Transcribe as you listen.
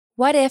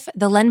What If,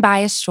 the Len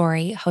Bias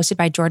Story, hosted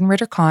by Jordan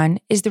Ritter-Conn,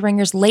 is The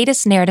Ringer's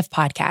latest narrative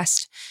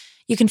podcast.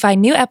 You can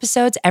find new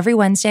episodes every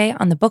Wednesday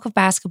on the Book of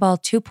Basketball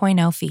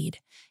 2.0 feed.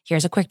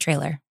 Here's a quick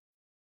trailer.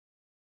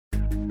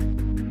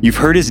 You've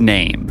heard his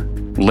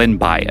name, Len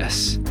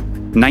Bias,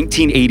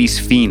 1980s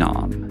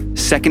phenom,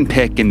 second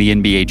pick in the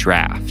NBA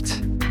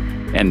draft.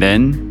 And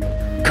then,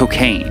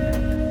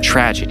 cocaine,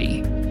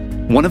 tragedy,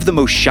 one of the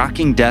most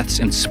shocking deaths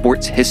in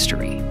sports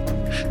history.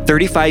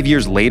 35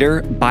 years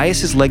later,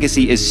 Bias's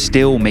legacy is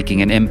still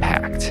making an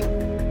impact.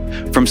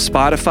 From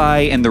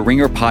Spotify and the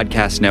Ringer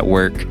Podcast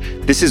Network,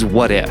 this is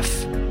What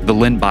If, the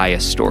Len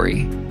Bias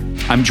Story.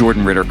 I'm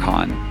Jordan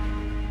Ritter-Conn.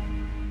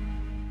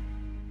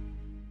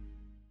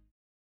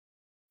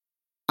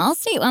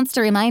 Allstate wants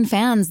to remind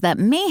fans that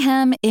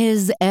mayhem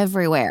is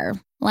everywhere.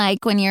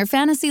 Like when your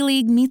fantasy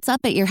league meets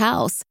up at your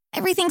house.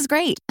 Everything's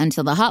great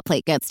until the hot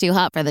plate gets too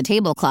hot for the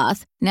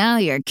tablecloth. Now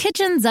your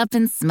kitchen's up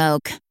in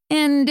smoke.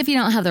 And if you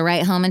don't have the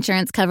right home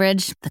insurance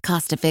coverage, the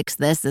cost to fix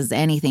this is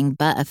anything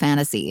but a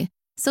fantasy.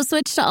 So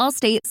switch to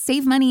Allstate,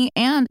 save money,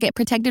 and get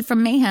protected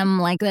from mayhem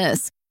like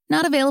this.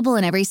 Not available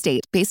in every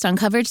state based on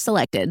coverage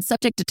selected,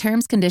 subject to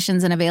terms,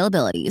 conditions, and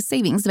availability.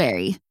 Savings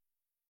vary.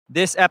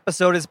 This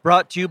episode is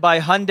brought to you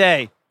by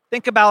Hyundai.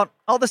 Think about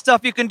all the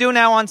stuff you can do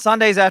now on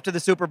Sundays after the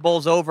Super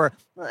Bowl's over.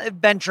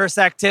 Adventurous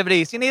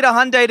activities. You need a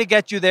Hyundai to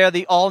get you there.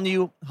 The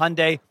all-new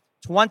Hyundai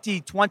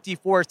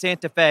 2024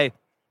 Santa Fe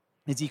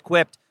is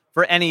equipped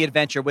for any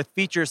adventure with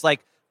features like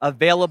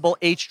available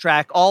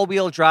H-Track,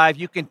 all-wheel drive.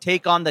 You can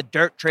take on the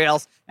dirt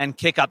trails and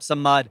kick up some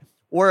mud.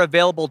 Or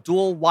available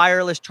dual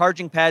wireless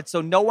charging pads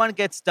so no one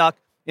gets stuck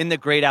in the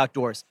great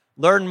outdoors.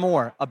 Learn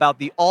more about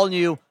the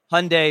all-new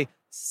Hyundai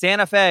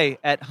Santa Fe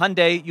at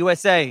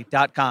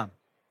HyundaiUSA.com.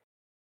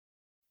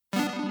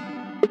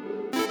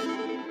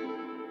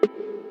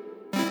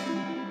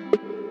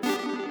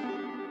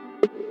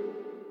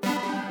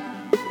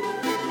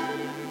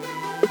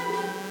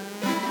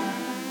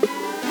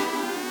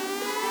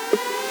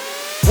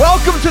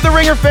 Welcome to the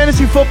Ringer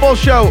Fantasy Football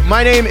Show.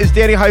 My name is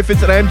Danny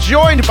Heifetz, and I am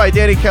joined by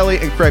Danny Kelly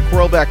and Craig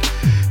Horlbeck.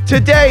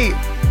 Today,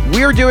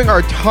 we are doing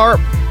our TARP?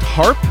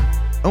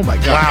 Oh my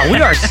God. Wow, we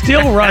are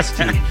still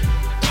rusty.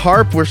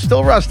 TARP, we're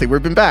still rusty.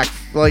 We've been back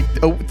for like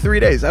 3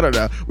 days. I don't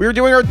know. We are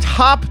doing our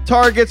top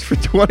targets for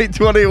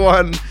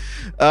 2021.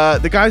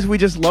 The guys we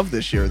just love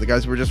this year, the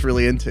guys we're just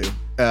really into.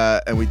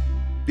 They're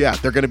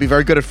going to be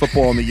very good at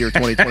football in the year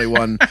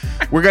 2021.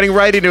 We're getting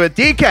right into it.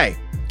 DK.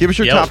 Give us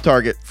your top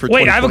target for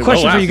 2021. Wait, I have a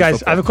question for you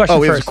guys. I have a question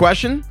first. Oh, it's a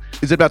question?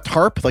 Is it about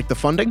TARP, like the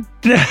funding?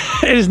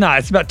 It is not.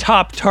 It's about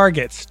top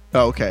targets.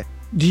 Oh, okay.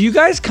 Do you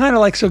guys kind of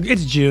like, so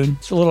it's June.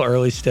 It's a little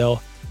early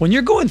still. When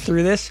you're going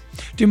through this,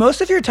 do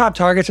most of your top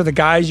targets are the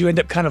guys you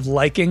end up kind of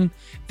liking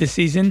this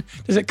season?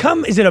 Is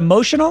it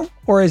emotional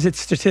or is it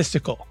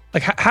statistical?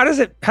 Like, how does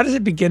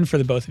it begin for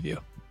the both of you?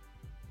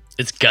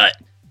 It's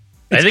gut.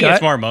 I think it's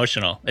more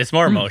emotional. It's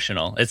more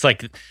emotional. It's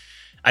like,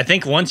 I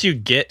think once you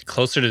get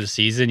closer to the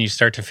season, you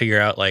start to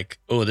figure out like,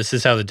 oh, this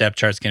is how the depth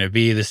chart's going to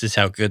be. This is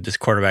how good this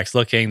quarterback's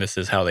looking. This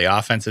is how the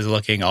offense is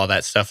looking. All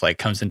that stuff like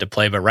comes into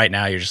play. But right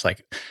now you're just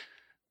like,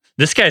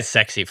 this guy's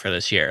sexy for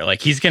this year.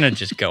 Like he's going to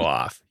just go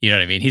off. You know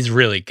what I mean? He's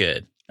really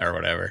good or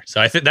whatever.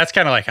 So I think that's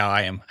kind of like how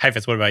I am.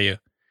 Heifetz, what about you?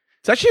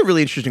 It's actually a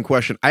really interesting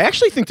question. I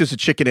actually think there's a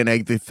chicken and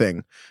egg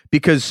thing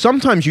because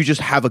sometimes you just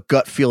have a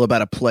gut feel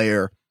about a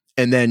player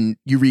and then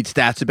you read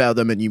stats about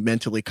them and you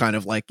mentally kind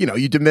of like,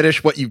 you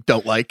diminish what you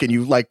don't like and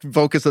you like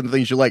focus on the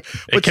things you like.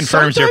 But it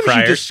confirms your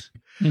priors.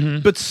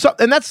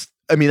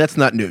 That's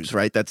not news,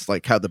 right? That's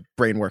like how the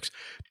brain works.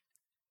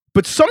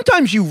 But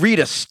sometimes you read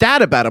a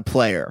stat about a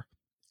player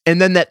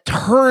and then that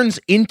turns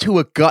into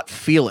a gut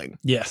feeling.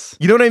 Yes.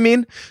 You know what I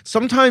mean?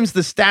 Sometimes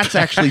the stats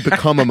actually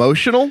become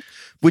emotional,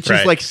 which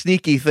is like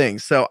sneaky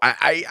things. So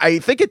I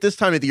think at this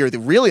time of the year, the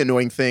really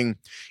annoying thing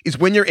is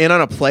when you're in on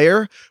a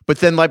player, but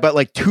then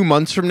like 2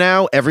 months from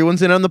now,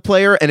 everyone's in on the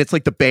player and it's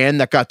like the band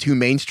that got too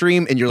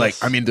mainstream and you're like,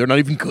 I mean, they're not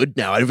even good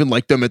now. I don't even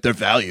like them at their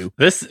value.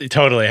 This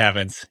totally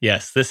happens.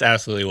 Yes, this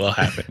absolutely will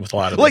happen with a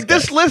lot of like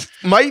this list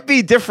might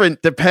be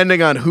different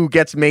depending on who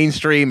gets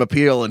mainstream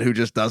appeal and who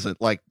just doesn't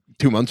like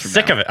 2 months from now.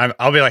 Sick of it.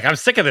 I'll be like, I'm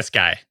sick of this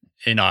guy.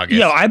 In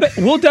August. I bet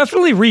we'll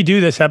definitely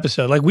redo this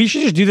episode. Like we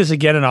should just do this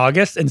again in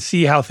August and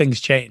see how things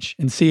change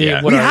and see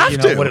what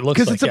it looks like.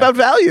 Because it's about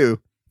value.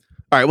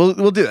 All right,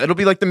 we'll do it. It'll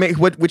be like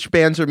which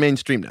bands are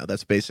mainstream now.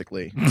 That's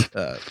basically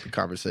the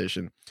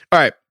conversation. All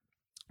right.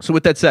 So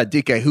with that said,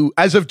 DK, who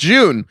as of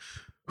June,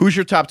 who's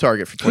your top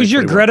target for 2021? Who's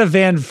your Greta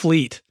Van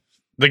Fleet?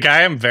 The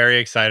guy I'm very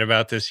excited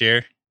about this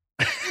year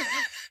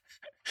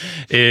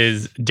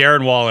is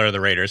Darren Waller of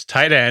the Raiders,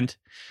 tight end,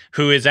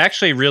 who is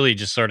actually really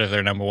just sort of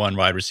their number one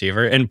wide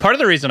receiver. And part of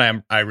the reason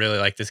I really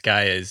like this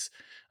guy is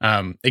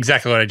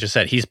exactly what I just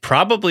said. He's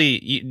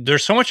probably,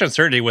 there's so much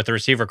uncertainty with the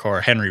receiver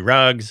core. Henry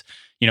Ruggs,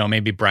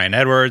 maybe Brian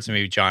Edwards,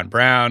 maybe John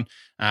Brown.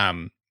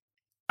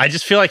 I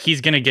just feel like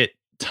he's going to get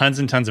tons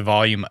and tons of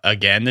volume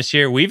again this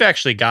year. We've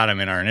actually got him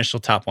in our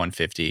initial top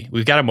 150.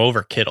 We've got him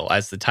over Kittle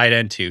as the tight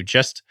end 2,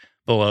 just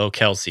below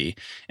Kelsey.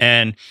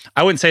 And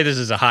I wouldn't say this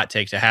is a hot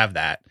take to have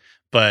that,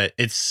 but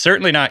it's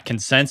certainly not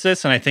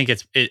consensus. And I think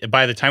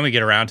by the time we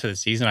get around to the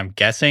season, I'm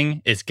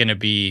guessing it's going to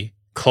be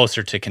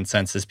closer to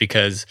consensus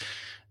because,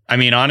 I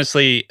mean,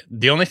 honestly,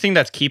 the only thing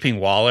that's keeping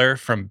Waller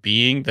from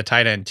being the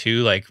tight end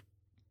 2, like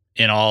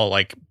in all,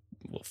 like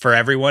for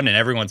everyone in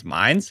everyone's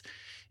minds,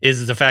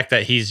 is the fact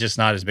that he's just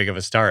not as big of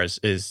a star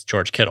as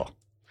George Kittle.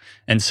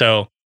 And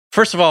so,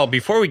 first of all,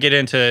 before we get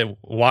into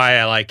why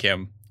I like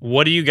him,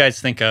 what do you guys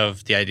think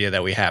of the idea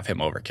that we have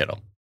him over Kittle?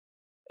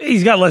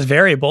 He's got less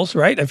variables,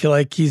 right? I feel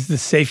like he's the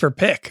safer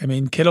pick. I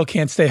mean, Kittle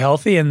can't stay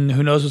healthy, and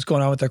who knows what's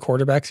going on with their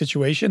quarterback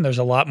situation. There's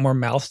a lot more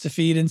mouths to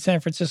feed in San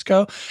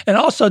Francisco. And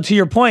also, to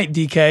your point,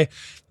 DK,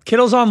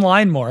 Kittle's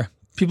online more.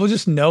 People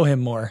just know him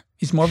more.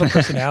 He's more of a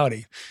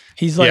personality.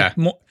 He's like,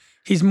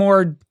 he's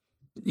more,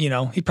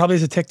 he probably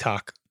has a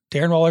TikTok.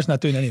 Darren Waller's not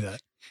doing any of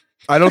that.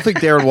 I don't think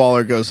Darren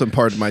Waller goes on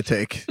Pardon My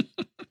Take.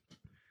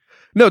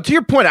 No, to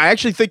your point, I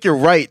actually think you're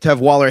right to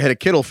have Waller ahead of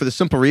Kittle for the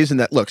simple reason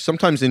that, look,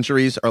 sometimes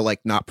injuries are like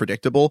not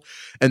predictable.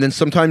 And then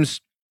sometimes,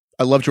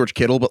 I love George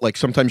Kittle, but like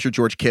sometimes you're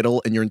George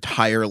Kittle and your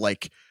entire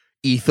like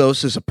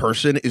ethos as a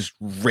person is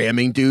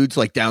ramming dudes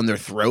like down their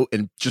throat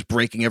and just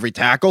breaking every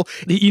tackle.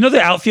 You know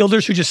the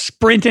outfielders who just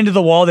sprint into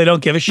the wall, they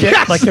don't give a shit?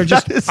 Yes, like they're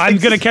just, I'm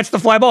going to catch the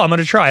fly ball, I'm going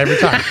to try every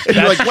time. And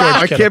you're like,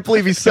 wow, I can't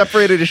believe he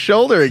separated his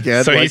shoulder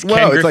again. So like, he's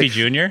Ken Griffey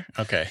Jr.?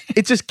 Okay.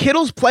 It's just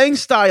Kittle's playing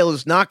style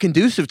is not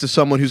conducive to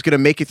someone who's going to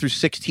make it through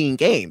 16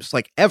 games,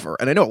 like ever.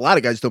 And I know a lot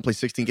of guys don't play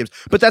 16 games,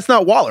 but that's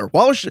not Waller.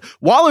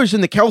 Waller's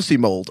in the Kelsey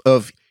mold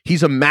of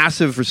he's a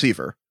massive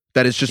receiver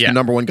that is just the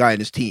number one guy in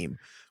his team.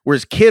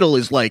 Whereas Kittle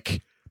is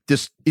like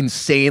this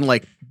insane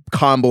like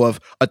combo of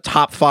a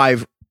top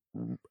 5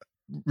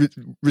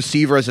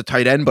 receiver as a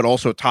tight end, but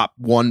also a top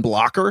 1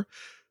 blocker.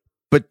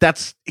 But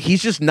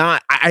he's just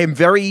not. I am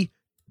very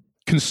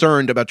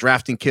concerned about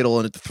drafting Kittle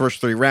in the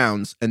first 3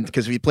 rounds, and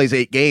because if he plays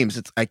 8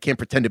 games, I can't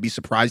pretend to be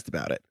surprised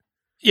about it.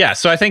 Yeah,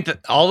 so I think that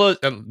all those,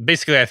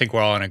 basically, I think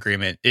we're all in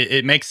agreement.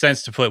 It makes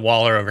sense to put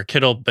Waller over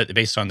Kittle, but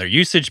based on their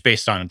usage,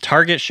 based on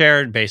target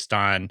share, based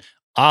on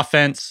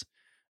offense,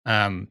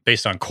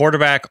 based on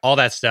quarterback, all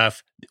that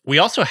stuff. We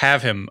also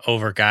have him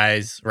over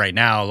guys right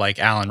now like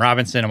Allen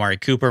Robinson, Amari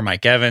Cooper,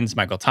 Mike Evans,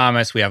 Michael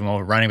Thomas. We have him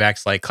over running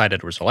backs like Clyde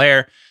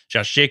Edwards-Helaire,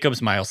 Josh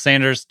Jacobs, Miles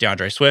Sanders,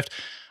 DeAndre Swift.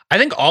 I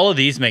think all of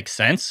these make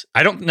sense.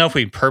 I don't know if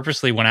we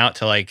purposely went out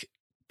to like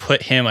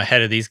put him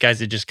ahead of these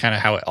guys. It's just kind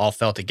of how it all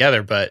fell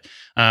together. But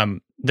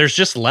there's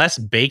just less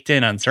baked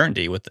in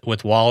uncertainty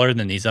with Waller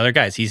than these other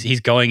guys. He's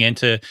going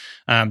into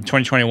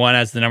 2021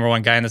 as the number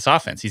 1 guy in this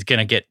offense. He's going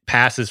to get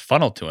passes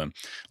funneled to him.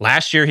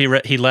 Last year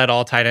he led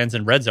all tight ends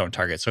in red zone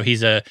targets. So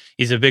he's a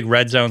big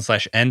red zone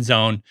 / end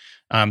zone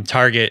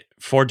target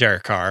for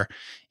Derek Carr.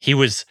 He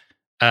was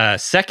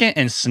second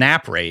in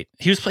snap rate.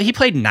 He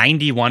played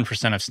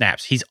 91% of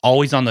snaps. He's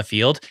always on the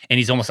field and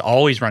he's almost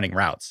always running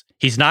routes.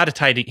 He's not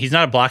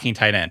a blocking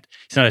tight end.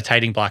 He's not a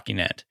tight end blocking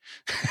end.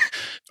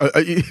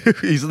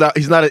 He's not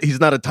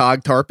a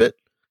Todd Tarpit.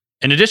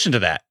 In addition to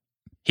that,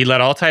 he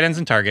led all tight ends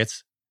in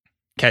targets,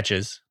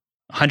 catches,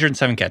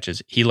 107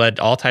 catches. He led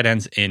all tight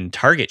ends in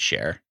target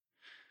share.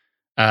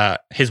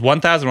 His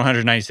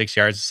 1,196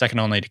 yards is second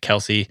only to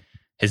Kelsey.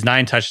 His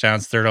 9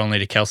 touchdowns, third only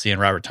to Kelsey and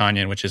Robert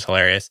Tonyan, which is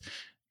hilarious.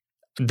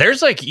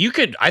 There's like,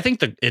 I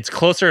think it's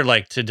closer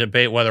like to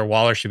debate whether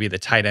Waller should be the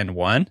tight end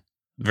 1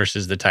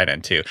 versus the tight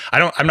end 2.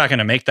 I'm not going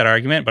to make that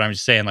argument, but I'm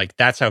just saying like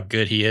that's how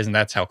good he is and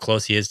that's how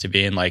close he is to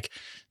being like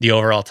the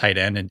overall tight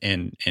end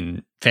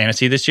in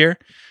fantasy this year.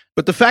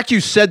 But the fact you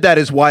said that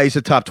is why he's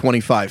a top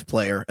 25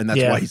 player, and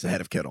that's why he's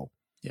ahead of Kittle.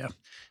 Yeah.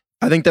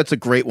 I think that's a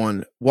great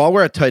one. While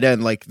we're at tight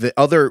end, like the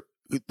other,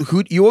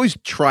 who you always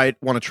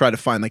want to try to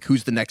find like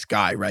who's the next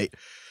guy, right?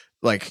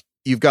 Like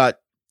you've got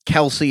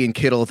Kelsey and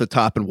Kittle at the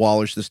top and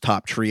Waller's this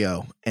top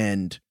trio.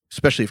 And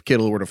especially if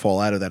Kittle were to fall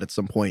out of that at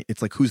some point,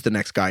 it's like, who's the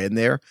next guy in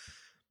there?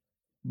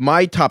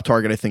 My top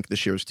target, I think,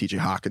 this year is TJ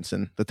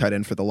Hawkinson, the tight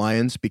end for the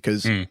Lions,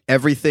 because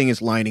everything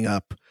is lining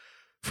up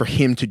for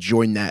him to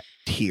join that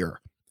tier,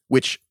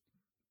 which,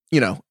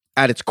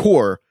 at its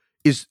core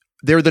is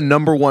they're the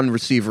number 1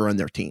 receiver on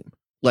their team.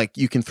 Like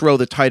you can throw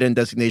the tight end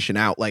designation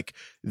out. Like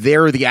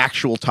they're the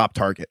actual top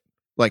target.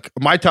 Like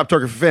my top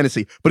target for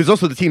fantasy, but it's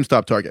also the team's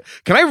top target.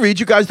 Can I read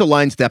you guys the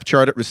Lions depth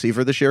chart at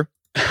receiver this year?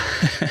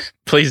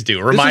 Please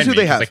do. Remind me,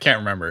 because I can't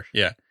remember.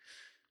 Yeah.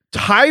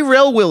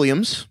 Tyrell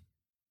Williams.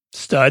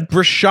 Stud.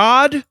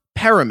 Rashad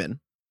Perriman.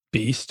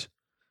 Beast.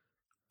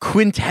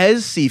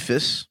 Quintez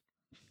Cephas.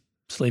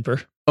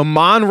 Sleeper.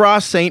 Amon-Ra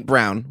St.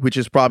 Brown, which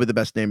is probably the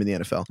best name in the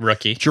NFL.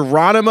 Rookie.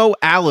 Geronimo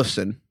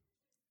Allison.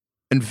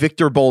 And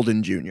Victor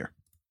Bolden Jr.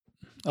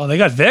 Oh, they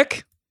got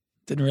Vic?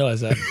 Didn't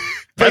realize that.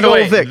 By the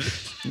way, Vic.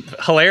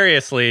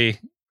 Hilariously,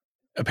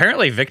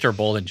 apparently Victor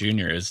Bolden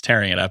Jr. is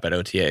tearing it up at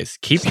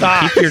OTAs. Keep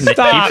Stop.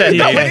 that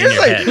name in your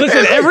head.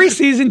 Listen, every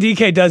season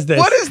DK does this.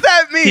 What does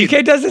that mean?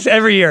 DK does this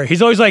every year.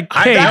 He's always like,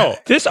 hey,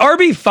 this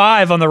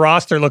RB5 on the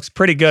roster looks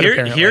pretty good,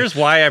 apparently. Here's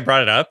why I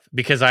brought it up,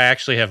 because I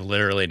actually have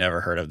literally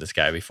never heard of this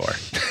guy before.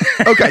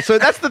 Okay, so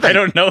that's the thing. I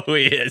don't know who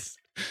he is.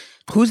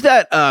 Who's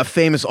that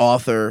famous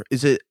author?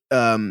 Is it,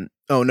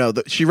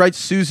 she writes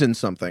Susan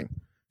something.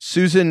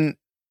 Susan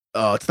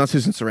Oh, it's not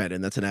Susan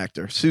Sarandon. That's an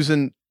actor.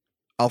 Susan,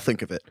 I'll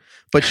think of it.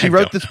 But she I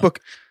wrote don't this know. book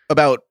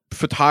about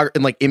photography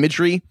and like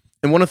imagery.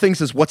 And one of the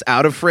things is what's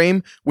out of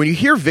frame. When you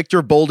hear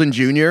Victor Bolden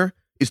Jr.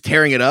 is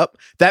tearing it up,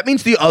 that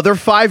means the other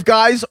 5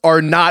 guys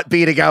are not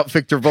beating out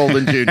Victor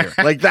Bolden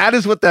Jr. Like that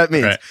is what that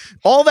means. Right.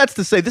 All that's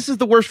to say, this is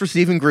the worst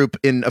receiving group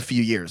in a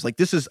few years. Like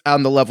this is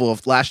on the level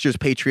of last year's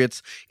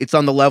Patriots. It's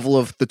on the level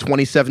of the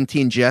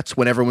 2017 Jets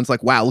when everyone's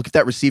like, wow, look at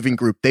that receiving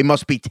group. They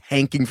must be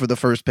tanking for the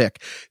first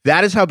pick.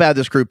 That is how bad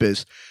this group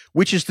is,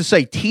 which is to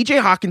say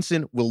TJ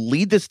Hawkinson will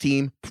lead this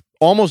team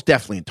almost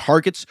definitely in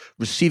targets,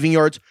 receiving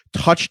yards,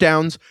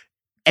 touchdowns,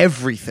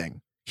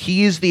 everything.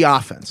 He is the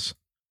offense.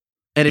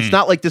 And it's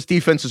not like this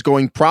defense is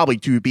going probably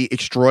to be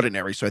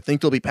extraordinary. So I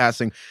think they'll be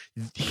passing.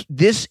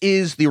 This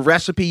is the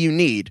recipe you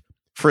need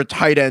for a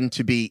tight end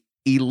to be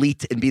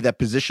elite and be that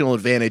positional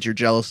advantage you're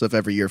jealous of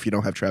every year if you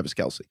don't have Travis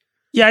Kelce.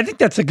 Yeah, I think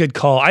that's a good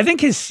call. I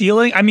think his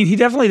ceiling, I mean, he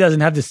definitely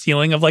doesn't have the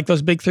ceiling of like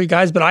those big 3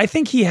 guys, but I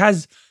think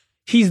he's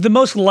the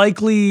most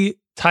likely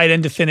tight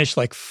end to finish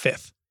like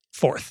 5th,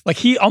 4th. Like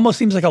he almost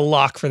seems like a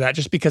lock for that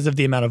just because of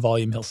the amount of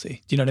volume he'll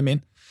see. Do you know what I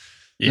mean?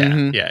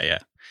 Yeah, yeah.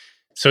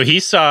 So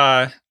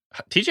TJ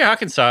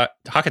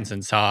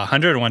Hawkinson saw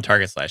 101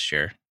 targets last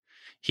year.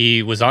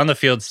 He was on the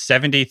field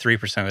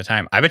 73% of the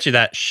time. I bet you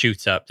that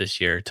shoots up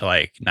this year to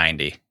like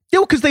 90.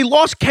 Yeah, because they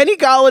lost Kenny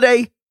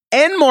Golladay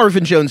and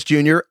Marvin Jones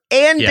Jr.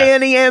 and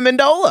Danny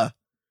Amendola.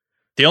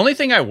 The only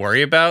thing I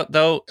worry about,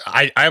 though,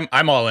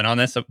 I'm all in on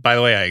this. By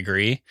the way, I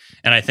agree,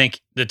 and I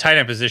think the tight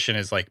end position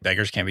is like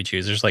beggars can't be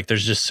choosers. Like,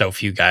 there's just so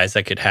few guys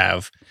that could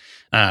have,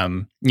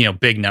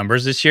 big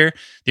numbers this year.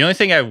 The only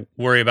thing I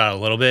worry about a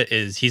little bit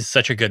is he's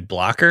such a good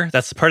blocker.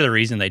 That's part of the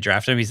reason they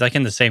drafted him. He's like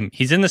in the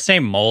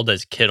same mold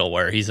as Kittle,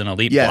 where he's an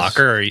elite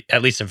blocker, or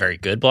at least a very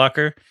good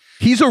blocker.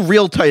 He's a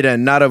real tight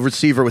end, not a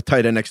receiver with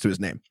tight end next to his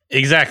name.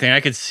 Exactly, and I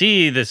could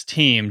see this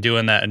team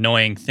doing that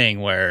annoying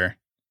thing where,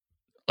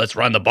 let's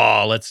run the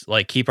ball. Let's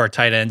like keep our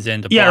tight ends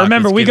in to block. Yeah,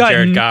 remember Let's we give got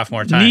Jared Goff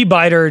more time. knee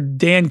biter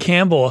Dan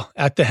Campbell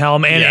at the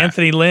helm and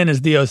Anthony Lynn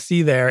is the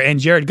OC there, and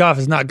Jared Goff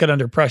is not good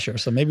under pressure,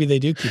 so maybe they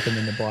do keep him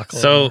in the block.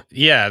 So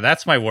yeah,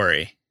 that's my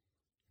worry.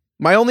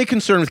 My only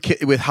concern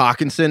with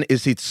Hawkinson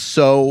is it's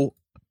so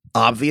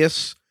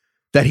obvious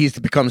that he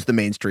becomes the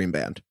mainstream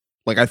band.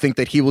 Like I think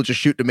that he will just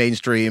shoot the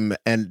mainstream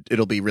and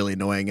it'll be really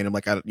annoying. And I'm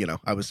like, I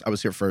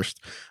was here first.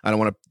 I don't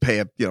want to pay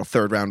a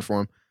 3rd round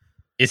for him.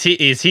 Is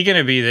he going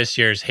to be this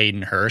year's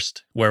Hayden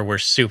Hurst, where we're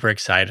super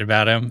excited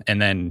about him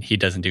and then he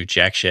doesn't do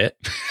jack shit?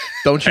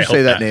 Don't you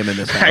say that name in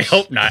this house. I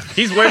hope not.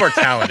 He's way more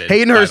talented.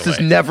 Hayden Hurst is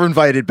never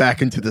invited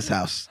back into this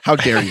house. How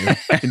dare you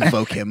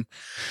invoke him?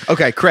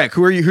 Okay, Craig,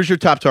 who's your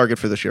top target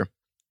for this year?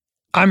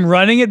 I'm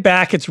running it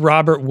back. It's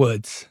Robert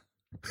Woods.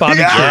 Bobby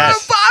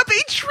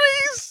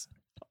Trees.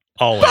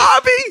 Always.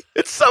 Bobby,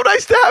 it's so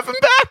nice to have him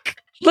back.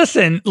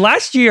 Listen,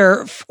 last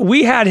year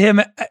we had him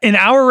in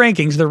our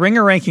rankings, the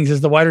Ringer rankings,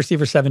 as the wide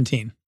receiver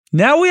 17.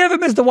 Now we have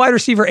him as the wide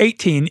receiver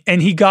 18,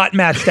 and he got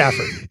Matt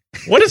Stafford.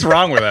 What is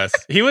wrong with us?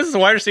 He was the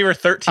wide receiver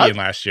 13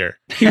 last year.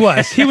 He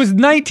was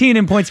 19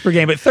 in points per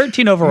game, but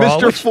 13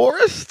 overall. Mr.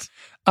 Forrest?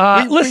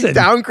 Listen, we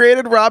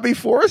downgraded Robbie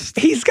Forrest.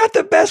 He's got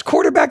the best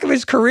quarterback of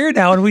his career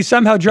now, and we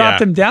somehow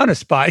dropped him down a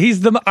spot.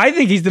 I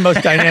think he's the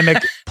most dynamic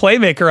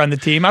playmaker on the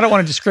team. I don't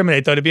want to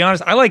discriminate, though. To be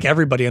honest, I like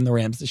everybody on the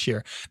Rams this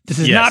year. This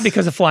is not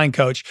because of flying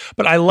coach,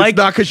 but I like. It's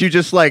not because you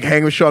just like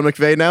hang with Sean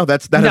McVay now.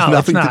 That has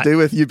nothing to do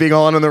with you being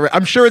all on the.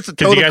 I'm sure it's a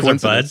total you guys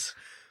coincidence. Are buds?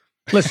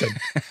 Listen,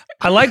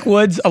 I like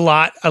Woods a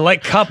lot. I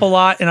like Kupp a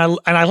lot, and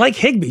I like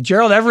Higbee.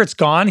 Gerald Everett's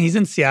gone. He's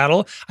in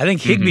Seattle. I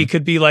think Higbee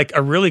could be like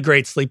a really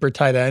great sleeper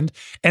tight end.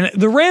 And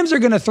the Rams are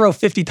going to throw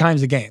 50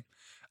 times a game.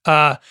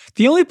 The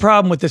only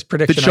problem with this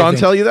prediction, did Sean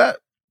tell you that?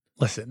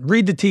 Listen,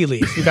 read the tea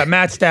leaves. We got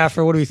Matt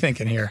Stafford. What are we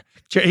thinking here?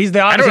 He's the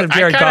opposite of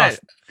Jared Goff.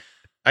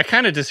 I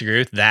kind of disagree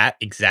with that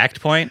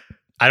exact point.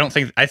 I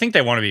think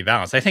they want to be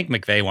balanced. I think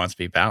McVay wants to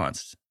be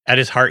balanced. At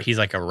his heart, he's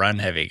like a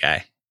run-heavy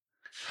guy.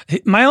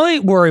 My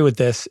only worry with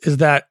this is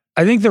that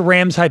I think the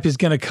Rams hype is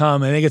going to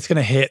come. I think it's going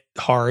to hit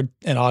hard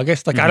in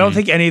August. Like, I don't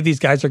think any of these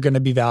guys are going to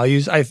be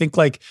values. I think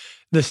like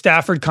the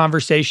Stafford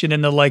conversation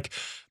and the like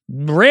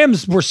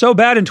Rams were so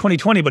bad in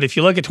 2020, but if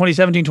you look at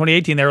 2017,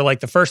 2018, they were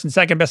like the first and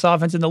second best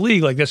offense in the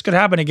league. Like this could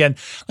happen again.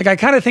 Like I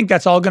kind of think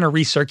that's all going to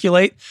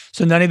recirculate.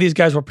 So none of these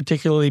guys will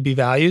particularly be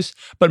values,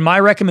 but my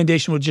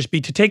recommendation would just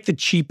be to take the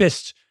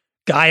cheapest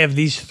guy of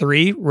these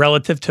 3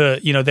 relative to,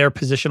 their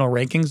positional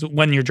rankings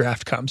when your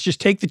draft comes. Just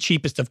take the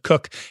cheapest of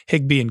Cook,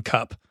 Higbee, and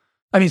Kupp.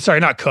 I mean,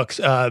 sorry, not Cooks,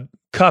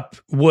 Kupp,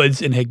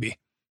 Woods, and Higbee.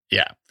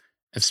 Yeah.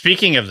 And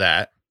speaking of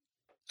that,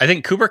 I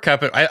think Cooper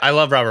Kupp, I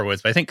love Robert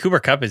Woods, but I think Cooper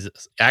Kupp is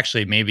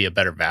actually maybe a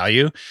better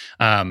value.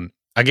 I'll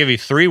give you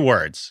 3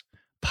 words: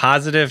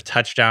 positive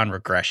touchdown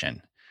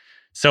regression.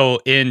 So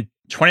in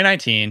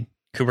 2019,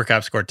 Cooper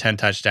Kupp scored 10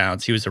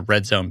 touchdowns. He was a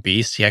red zone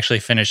beast. He actually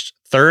finished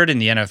 3rd in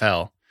the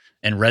NFL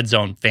in red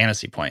zone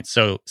fantasy points.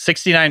 So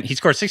he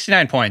scored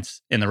 69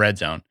 points in the red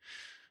zone.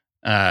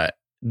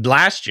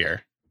 Last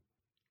year,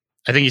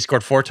 I think he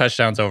scored 4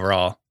 touchdowns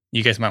overall.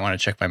 You guys might want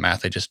to check my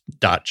math. I just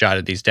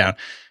jotted these down.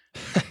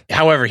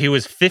 However, he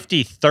was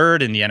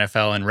 53rd in the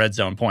NFL in red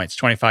zone points,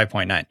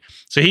 25.9.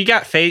 So he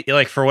got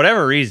for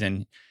whatever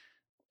reason,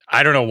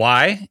 I don't know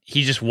why,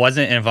 he just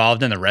wasn't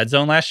involved in the red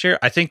zone last year.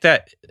 I think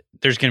that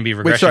there's going to be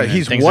regression. Wait, sorry,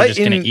 and things are just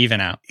going to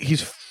even out.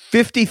 He's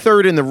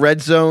 53rd in the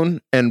red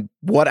zone, and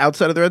what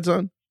outside of the red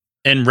zone?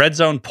 In red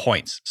zone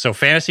points. So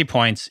fantasy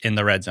points in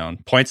the red zone,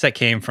 points that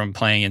came from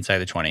playing inside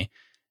the 20.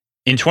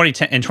 In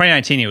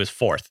 2019, he was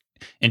 4th.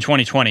 In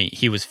 2020,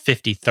 he was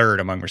 53rd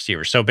among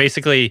receivers. So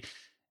basically,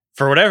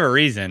 for whatever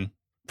reason,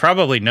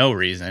 probably no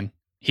reason,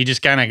 he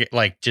just kind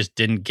of just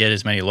didn't get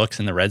as many looks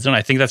in the red zone.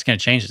 I think that's going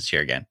to change this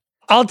year again.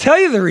 I'll tell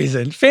you the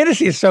reason.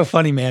 Fantasy is so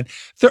funny, man.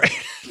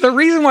 The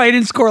reason why he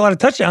didn't score a lot of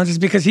touchdowns is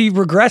because he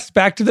regressed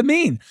back to the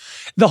mean.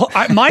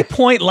 My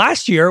point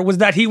last year was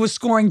that he was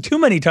scoring too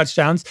many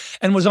touchdowns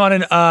and was on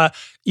an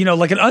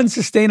an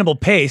unsustainable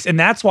pace, and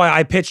that's why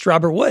I pitched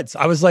Robert Woods.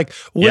 I was like,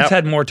 Woods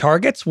had more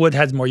targets, Woods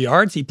has more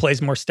yards, he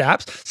plays more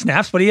snaps,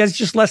 but he has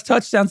just less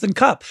touchdowns than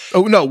Kupp.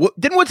 Oh no,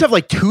 didn't Woods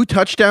have 2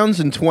 touchdowns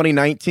in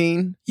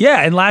 2019?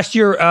 Yeah, and last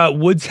year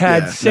Woods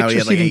had 6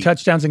 receiving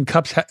touchdowns and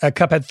Kupp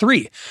had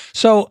 3.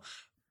 So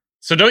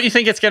don't you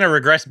think it's going to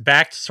regress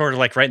back to sort of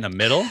right in the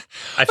middle?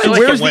 I feel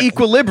where's the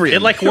equilibrium?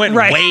 It went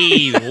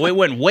it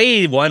went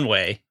way one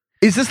way.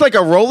 Is this like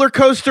a roller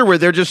coaster where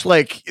they're just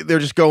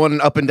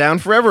going up and down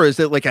forever? Or is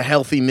it like a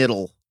healthy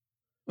middle?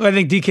 Well, I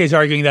think DK's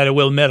arguing that it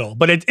will middle,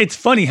 but it's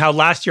funny how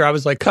last year I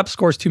was like, Kupp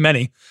scores too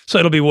many, so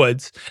it'll be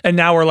Woods. And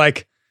now we're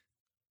like,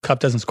 Kupp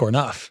doesn't score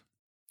enough.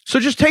 So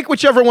just take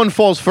whichever one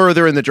falls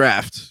further in the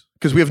draft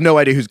because we have no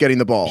idea who's getting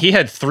the ball. He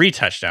had 3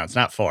 touchdowns,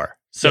 not 4.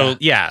 So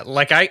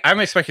I'm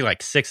expecting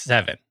 6,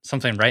 7,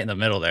 something right in the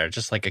middle there.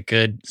 Just a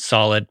good,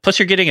 solid. Plus,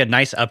 you're getting a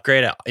nice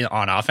upgrade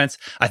on offense.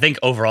 I think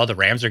overall the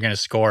Rams are going to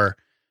score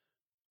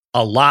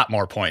a lot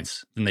more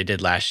points than they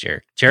did last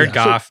year. Jared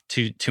Goff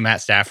to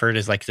Matt Stafford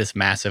is this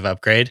massive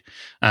upgrade.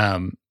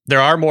 There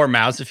are more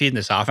mouths to feed in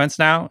this offense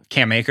now.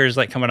 Cam Akers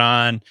coming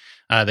on.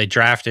 They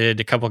drafted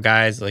a couple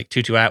guys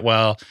Tutu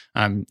Atwell,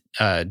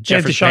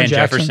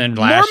 Jefferson.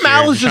 More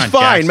mouths is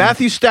fine.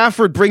 Matthew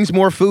Stafford brings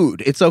more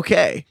food. It's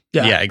okay.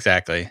 Yeah,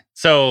 exactly.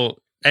 So,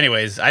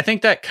 anyways, I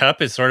think that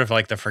Kupp is sort of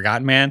the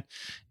forgotten man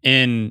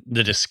in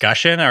the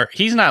discussion. Or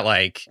he's not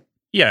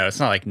it's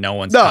not no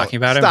one's talking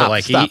about him,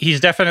 but he's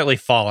definitely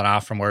fallen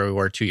off from where we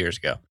were 2 years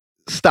ago.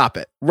 Stop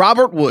it.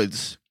 Robert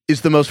Woods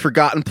is the most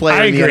forgotten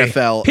player in the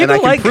NFL. People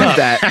and I can prove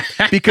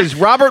that because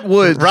Robert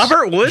Woods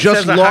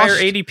just has a higher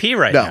ADP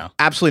right now. No,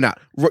 absolutely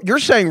not. You're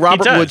saying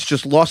Robert Woods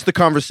just lost the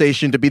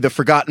conversation to be the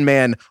forgotten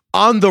man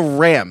on the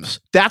Rams.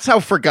 That's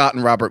how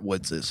forgotten Robert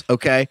Woods is,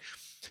 okay?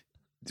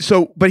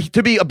 So, but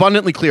to be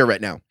abundantly clear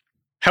right now.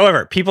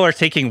 However, people are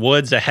taking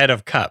Woods ahead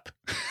of Kupp.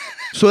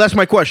 So that's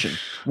my question.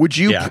 Would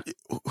you,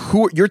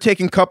 you're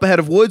taking Kupp ahead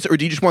of Woods, or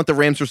do you just want the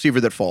Rams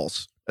receiver that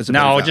falls?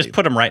 No, just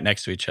put them right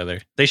next to each other.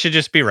 They should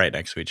just be right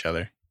next to each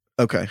other.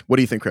 Okay. What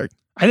do you think, Craig?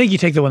 I think you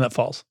take the one that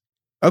falls.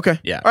 Okay.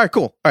 Yeah. All right,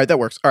 cool. All right, that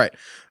works. All right.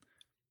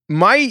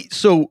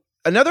 So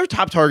another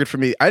top target for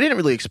me, I didn't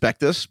really expect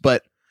this,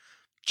 but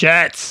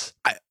Jets.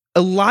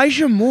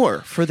 Elijah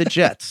Moore for the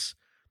Jets.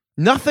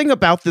 Nothing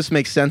about this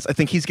makes sense. I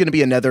think he's going to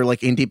be another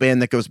indie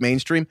band that goes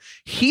mainstream.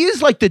 He is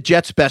the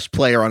Jets' best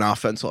player on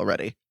offense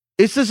already.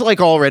 This is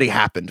already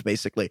happened,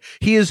 basically.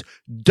 He is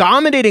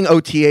dominating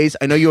OTAs.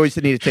 I know you always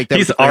need to take that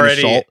with a grain of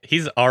salt.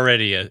 He's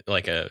already a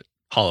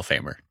Hall of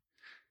Famer.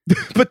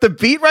 But the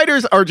beat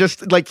writers are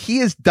just he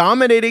is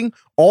dominating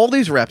all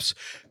these reps.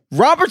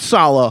 Robert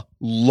Saleh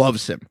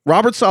loves him.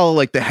 Robert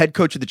Saleh, the head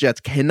coach of the Jets,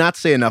 cannot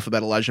say enough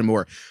about Elijah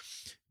Moore.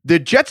 The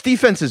Jets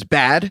defense is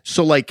bad,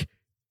 so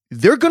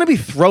they're going to be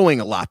throwing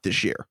a lot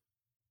this year.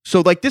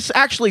 So this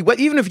actually,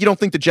 even if you don't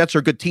think the Jets are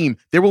a good team,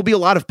 there will be a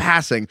lot of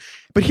passing.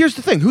 But here's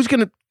the thing. Who's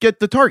going to get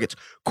the targets?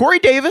 Corey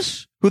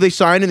Davis, who they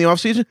signed in the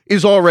offseason,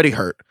 is already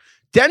hurt.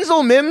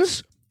 Denzel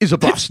Mims is a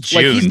bust.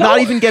 He's not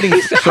even getting...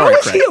 How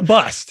is he a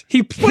bust?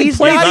 He's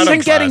not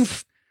even getting...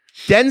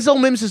 Denzel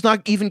Mims is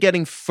not even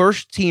getting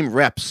first-team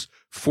reps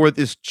for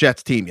this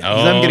Jets team yet.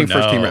 He's not even getting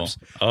first-team reps.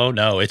 Oh,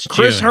 no. It's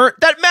Chris June. Herndon...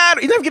 That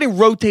matters. He's not getting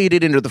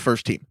rotated into the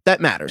first team. That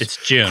matters. It's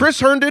June.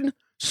 Chris Herndon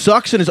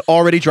sucks and is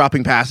already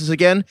dropping passes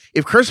again.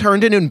 If Chris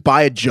Herndon didn't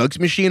buy a jugs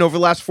machine over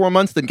the last 4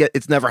 months, then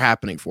it's never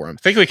happening for him.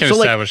 I think we can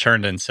establish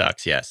Herndon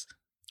sucks, yes.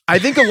 I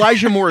think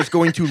Elijah Moore is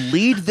going to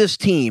lead this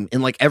team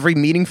in every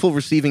meaningful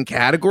receiving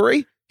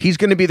category. He's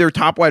going to be their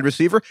top wide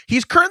receiver.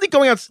 He's currently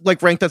going out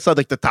ranked outside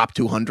the top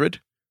 200.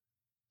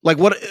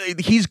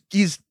 He's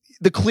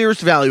the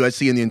clearest value I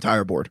see in the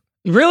entire board.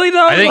 Really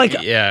though? I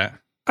think, yeah.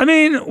 I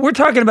mean, we're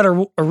talking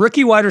about a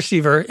rookie wide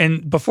receiver,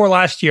 and before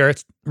last year,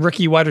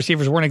 rookie wide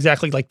receivers weren't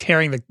exactly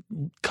tearing the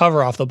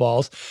cover off the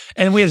balls.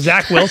 And we have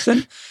Zach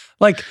Wilson.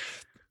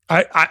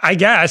 I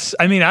guess.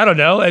 I mean, I don't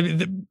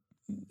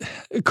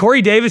know.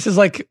 Corey Davis is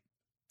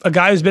a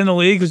guy who's been in the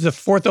league, who's the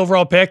 4th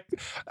overall pick.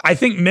 I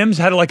think Mims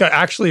had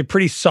actually a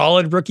pretty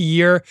solid rookie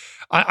year.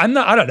 I don't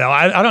know.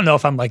 I don't know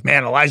if I'm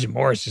man, Elijah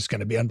Moore is just going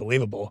to be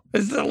unbelievable.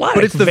 There's a lot,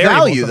 but it's the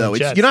value though.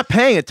 You're not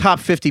paying a top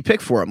 50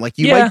 pick for him.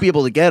 You might be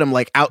able to get him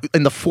out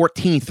in the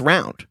 14th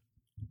round.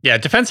 Yeah,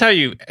 it depends how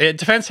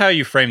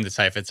you frame this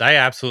Heifetz. I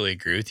absolutely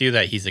agree with you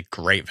that he's a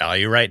great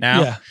value right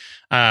now.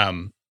 Yeah.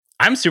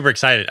 I'm super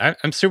excited.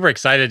 I'm super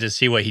excited to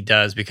see what he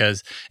does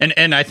because,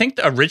 and I think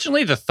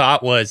originally the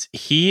thought was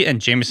he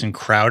and Jamison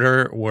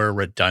Crowder were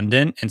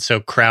redundant, and so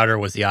Crowder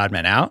was the odd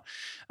man out.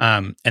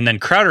 And then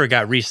Crowder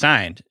got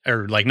re-signed,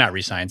 or like not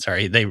re-signed.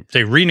 Sorry, they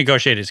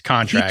renegotiated his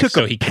contract, he took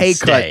so a he pay can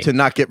stay. cut to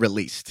not get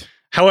released.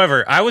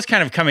 However, I was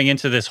kind of coming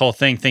into this whole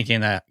thing thinking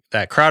that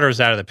Crowder was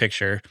out of the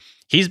picture.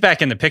 He's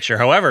back in the picture.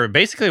 However,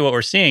 basically what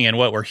we're seeing and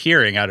what we're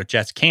hearing out of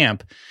Jets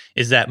camp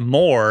is that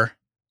Moore,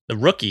 the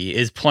rookie,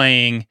 is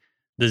playing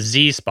the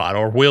Z spot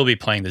or will be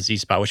playing the Z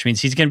spot, which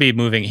means he's going to be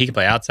moving. He can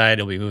play outside.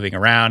 He'll be moving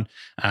around.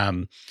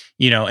 And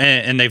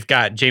they've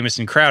got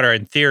Jamison Crowder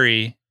in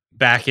theory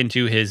back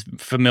into his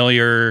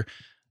familiar,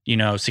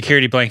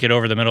 security blanket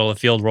over the middle of the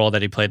field role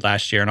that he played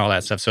last year and all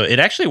that stuff. So it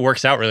actually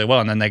works out really well.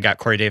 And then they got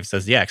Corey Davis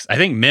as the X. I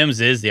think Mims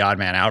is the odd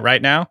man out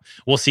right now.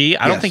 We'll see.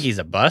 I don't think he's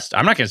a bust.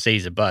 I'm not going to say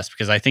he's a bust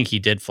because I think he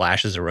did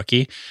flash as a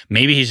rookie.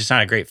 Maybe he's just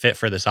not a great fit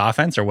for this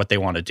offense or what they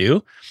want to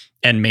do.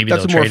 And maybe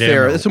they'll trade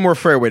him. That's a more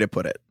fair way to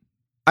put it.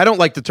 I don't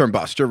like the term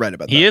bust. You're right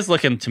about that. He is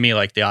looking to me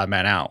like the odd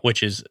man out,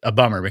 which is a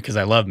bummer because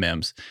I love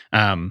Mims.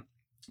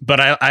 But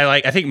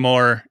I think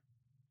Moore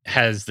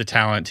has the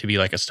talent to be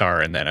like a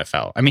star in the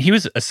NFL. I mean, he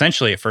was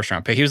essentially a first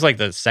round pick. He was like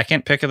the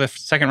second pick of the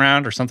second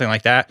round or something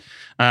like that.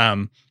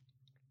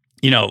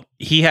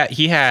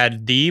 He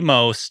had the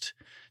most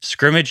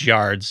scrimmage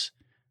yards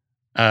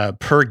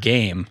per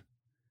game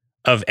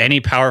of any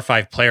Power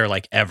 5 player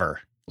like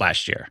ever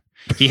last year.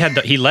 He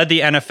led the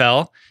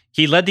NFL.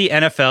 He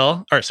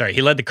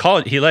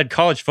led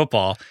college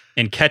football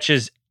in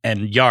catches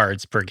and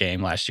yards per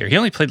game last year. He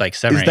only played like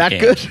 7 or 8 games. Is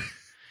that good?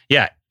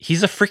 Yeah,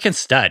 he's a freaking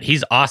stud.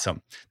 He's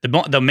awesome.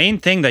 The main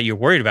thing that you're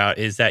worried about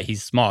is that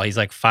he's small. He's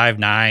like 5'9",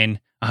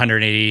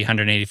 180,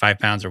 185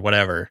 pounds or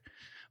whatever.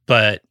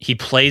 But he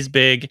plays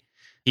big.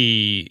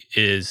 He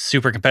is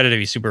super competitive.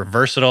 He's super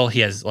versatile. He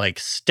has like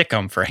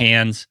stick-em for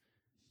hands.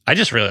 I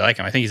just really like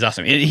him. I think he's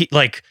awesome.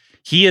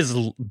 He is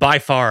by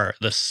far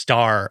the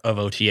star of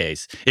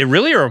OTAs. It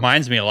really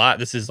reminds me a lot.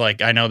 This is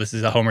like, I know this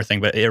is a homer thing,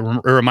 but it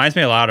reminds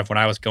me a lot of when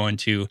I was going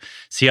to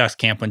Seahawks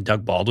camp when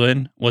Doug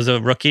Baldwin was a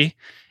rookie.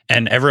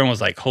 And everyone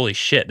was like, holy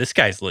shit, this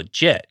guy's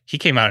legit. He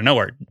came out of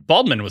nowhere.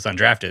 Baldwin was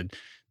undrafted.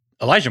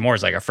 Elijah Moore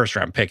is like a first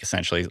round pick,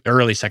 essentially,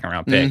 early second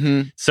round pick.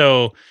 Mm-hmm.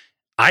 So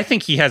I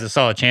think he has a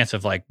solid chance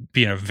of like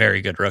being a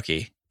very good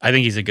rookie. I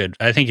think he's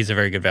a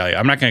very good value.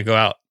 I'm not going to go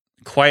out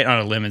quite on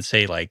a limb and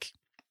say like,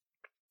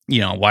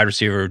 wide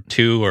receiver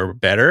 2 or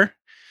better.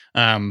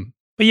 But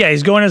yeah,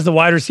 he's going as the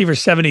wide receiver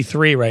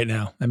 73 right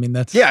now. I mean,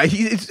 that's... Yeah,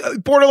 it's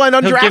borderline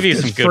undrafted. He'll give you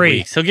some good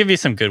weeks. He'll give you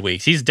some good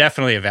weeks. He's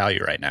definitely a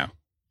value right now.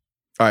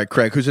 All right,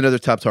 Craig, who's another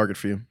top target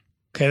for you?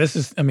 Okay, this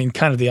is,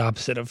 kind of the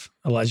opposite of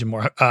Elijah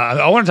Moore.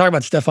 I want to talk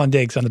about Stephon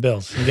Diggs on the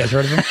Bills. You guys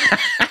heard of him?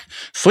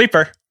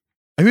 Sleeper.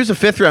 Who's a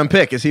 5th round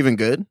pick? Is he even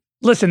good?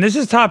 Listen, this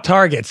is top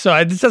target,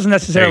 so this doesn't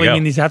necessarily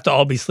mean these have to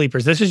all be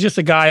sleepers. This is just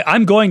a guy,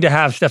 I'm going to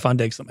have Stephon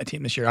Diggs on my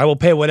team this year. I will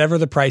pay whatever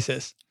the price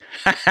is.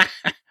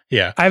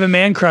 Yeah. I have a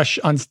man crush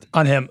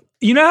on him.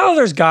 You know how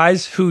there's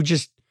guys who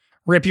just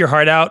rip your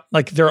heart out?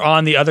 Like they're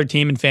on the other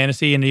team in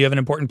fantasy and you have an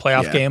important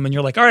playoff game and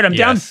you're like, all right, I'm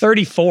down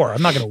 34.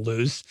 I'm not going to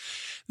lose.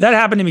 That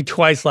happened to me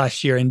twice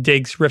last year and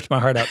Diggs ripped my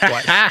heart out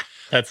twice.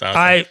 That's awesome.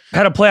 I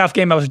had a playoff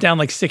game. I was down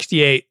like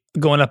 68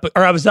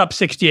 I was up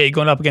 68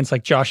 going up against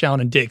like Josh Allen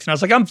and Diggs. And I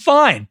was like, I'm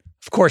fine.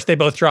 Of course, they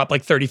both drop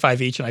like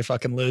 35 each and I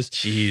fucking lose.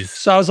 Jeez.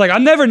 So I was like,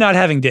 I'm never not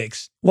having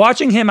Diggs.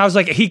 Watching him, I was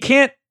like, he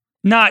can't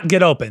not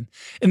get open.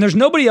 And there's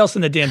nobody else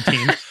in the damn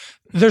team.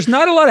 There's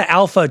not a lot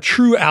of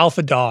true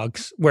alpha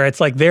dogs where it's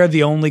like they're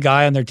the only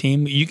guy on their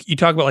team. You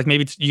talk about like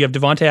maybe you have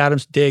Devontae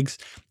Adams, Diggs,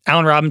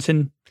 Allen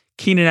Robinson,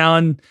 Keenan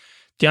Allen,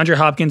 DeAndre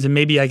Hopkins, and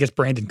maybe I guess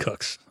Brandon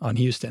Cooks on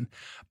Houston.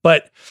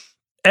 But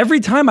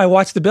every time I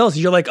watch the Bills,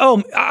 you're like,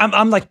 oh,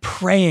 I'm like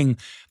praying.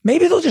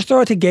 Maybe they'll just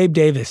throw it to Gabe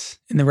Davis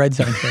in the red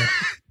zone here.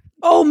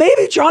 Oh,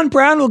 maybe John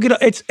Brown will get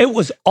it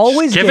was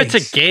always Give Diggs.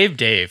 it to Gabe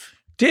Dave.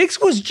 Diggs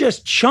was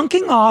just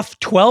chunking off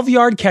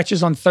 12-yard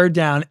catches on third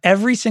down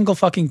every single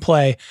fucking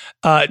play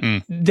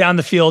down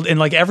the field in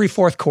like every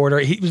fourth quarter.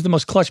 He was the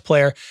most clutch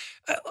player.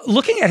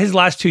 Looking at his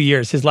last 2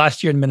 years, his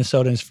last year in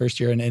Minnesota and his first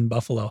year in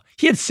Buffalo,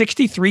 he had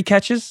 63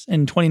 catches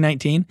in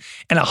 2019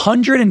 and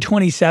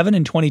 127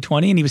 in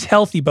 2020, and he was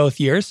healthy both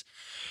years.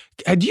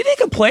 Do you think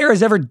a player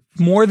has ever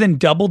more than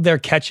doubled their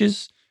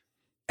catches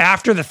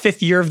after the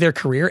 5th year of their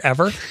career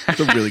ever? That's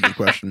a really good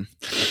question.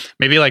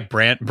 Maybe like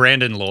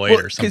Brandon Lloyd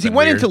or something. Because he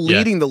went into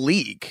leading the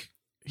league.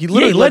 He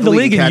literally led the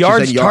league in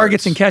yards,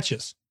 targets, and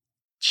catches.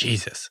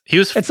 Jesus.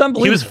 It's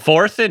unbelievable. He was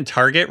 4th in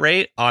target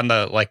rate on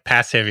the like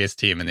pass heaviest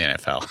team in the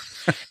NFL.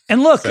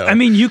 And look, I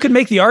mean, you could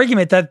make the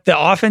argument that the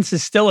offense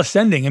is still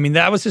ascending. I mean,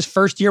 that was his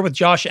first year with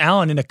Josh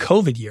Allen in a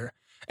COVID year.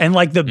 And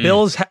like the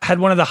Bills had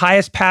one of the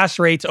highest pass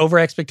rates over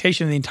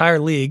expectation in the entire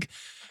league.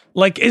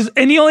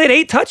 And he only had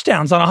 8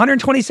 touchdowns on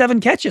 127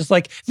 catches.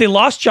 Like, they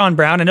lost John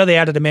Brown. I know they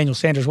added Emmanuel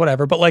Sanders,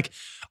 whatever. But like,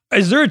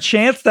 is there a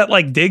chance that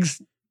like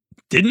Diggs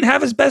didn't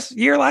have his best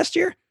year last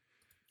year?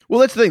 Well,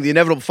 that's the thing. The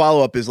inevitable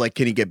follow-up is like,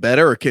 can he get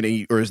better,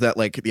 or is that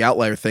like the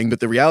outlier thing? But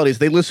the reality is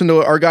they listen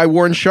to our guy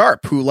Warren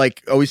Sharp, who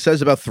like always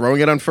says about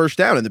throwing it on first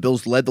down, and the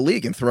Bills led the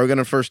league in throwing it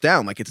on first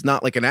down. Like, it's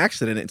not like an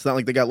accident. It's not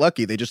like they got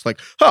lucky. They just like,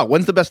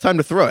 when's the best time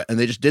to throw it? And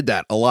they just did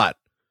that a lot.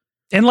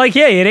 And like,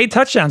 yeah, he had 8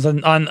 touchdowns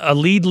on a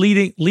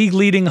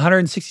league-leading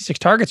 166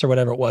 targets or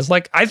whatever it was.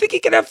 Like, I think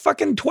he could have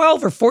fucking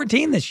 12 or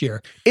 14 this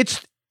year.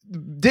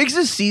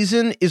 Diggs'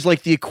 season is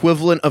like the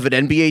equivalent of an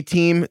NBA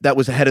team that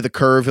was ahead of the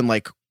curve and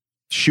like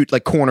shoot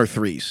like corner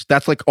threes.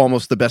 That's like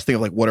almost the best thing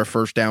of like what are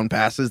first down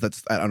passes.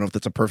 I don't know if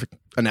that's a perfect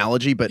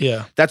analogy, but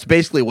yeah, that's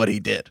basically what he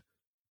did.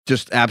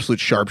 Just absolute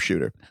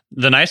sharpshooter.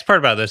 The nice part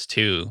about this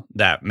too,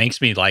 that makes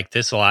me like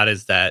this a lot,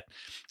 is that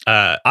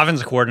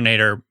offensive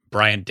coordinator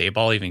Brian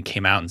Daboll even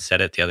came out and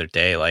said it the other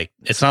day. Like,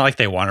 it's not like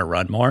they want to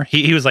run more.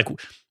 He was like,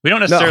 we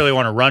don't necessarily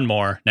want to run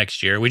more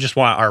next year. We just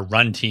want our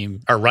run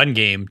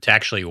game to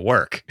actually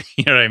work.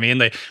 You know what I mean?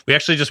 We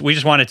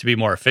just want it to be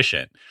more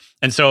efficient.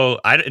 And so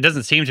it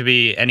doesn't seem to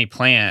be any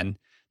plan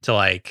to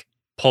like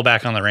pull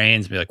back on the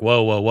reins and be like,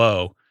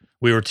 whoa.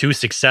 We were too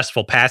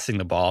successful passing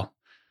the ball,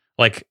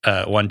 like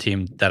one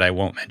team that I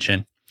won't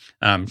mention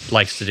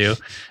likes to do.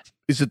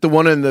 Is it the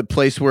one in the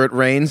place where it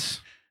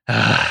rains?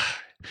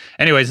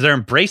 Anyways, they're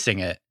embracing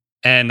it,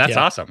 and that's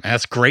awesome. And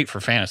that's great for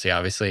fantasy,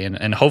 obviously,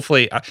 and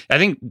hopefully, I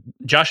think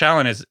Josh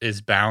Allen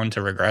is bound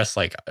to regress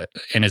like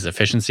in his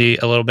efficiency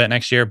a little bit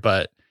next year.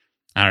 But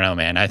I don't know,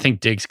 man. I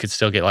think Diggs could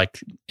still get like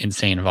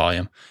insane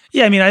volume.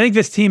 Yeah, I mean, I think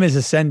this team is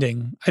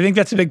ascending. I think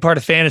that's a big part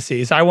of fantasy.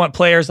 Is I want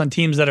players on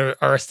teams that are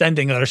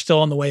ascending, that are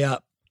still on the way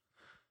up.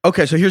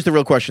 Okay, so here's the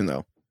real question,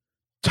 though: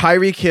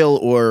 Tyreek Hill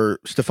or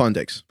Stephon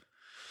Diggs?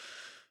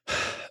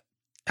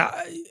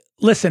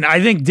 Listen,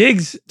 I think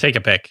Diggs. Take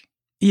a pick.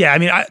 Yeah, I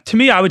mean, to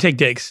me, I would take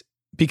Diggs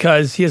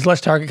because he has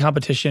less target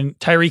competition.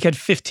 Tyreek had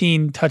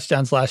 15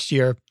 touchdowns last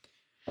year.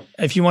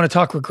 If you want to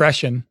talk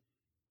regression.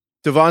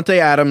 Devontae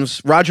Adams.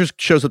 Rodgers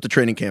shows up to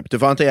training camp.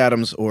 Devontae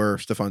Adams or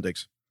Stephon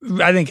Diggs?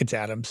 I think it's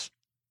Adams.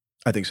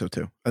 I think so,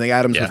 too. I think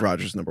Adams with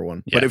Rodgers number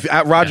one. Yeah. But if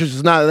Rodgers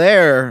is not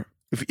there,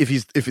 if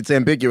it's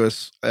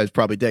ambiguous, it's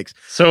probably Diggs.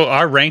 So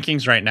our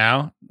rankings right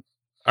now,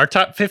 our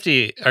top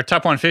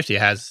 150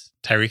 has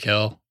Tyreek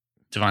Hill,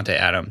 Devontae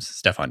Adams,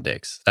 Stephon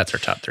Diggs. That's our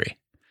top 3.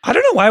 I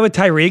don't know why with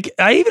Tyreek.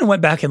 I even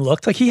went back and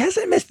looked. Like, he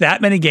hasn't missed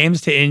that many games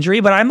to injury,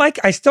 but I'm like,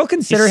 I still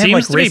consider him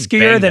like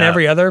riskier than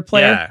every other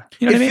player. Yeah.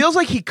 You know what I mean? Feels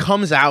like he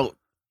comes out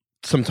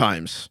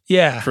sometimes.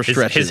 Yeah. For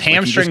stretches. His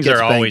hamstrings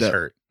are always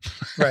hurt.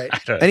 Right.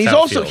 And he's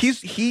also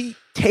he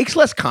takes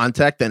less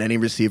contact than any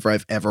receiver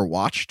I've ever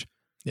watched.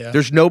 Yeah.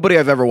 There's nobody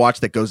I've ever watched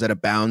that goes out of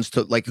bounds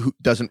to like who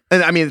doesn't.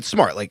 And I mean, it's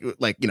smart. Like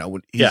you know,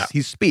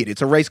 he's speed.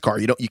 It's a race car.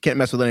 You can't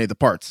mess with any of the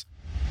parts.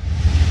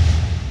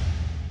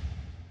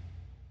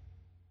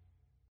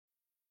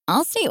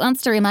 Allstate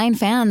wants to remind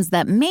fans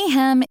that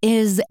mayhem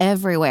is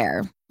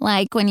everywhere.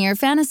 Like when your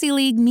fantasy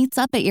league meets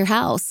up at your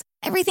house.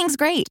 Everything's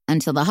great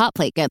until the hot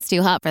plate gets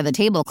too hot for the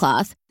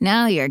tablecloth.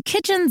 Now your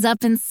kitchen's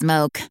up in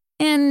smoke.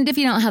 And if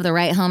you don't have the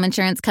right home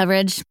insurance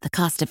coverage, the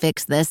cost to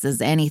fix this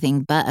is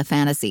anything but a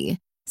fantasy.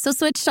 So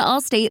switch to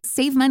Allstate,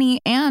 save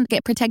money, and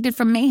get protected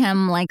from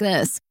mayhem like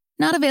this.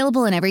 Not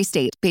available in every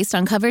state based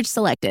on coverage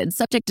selected,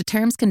 subject to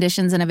terms,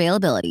 conditions, and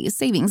availability.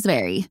 Savings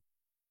vary.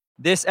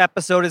 This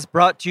episode is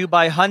brought to you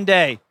by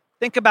Hyundai.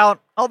 Think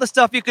about all the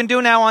stuff you can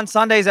do now on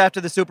Sundays after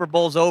the Super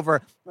Bowl's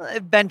over.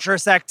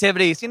 Adventurous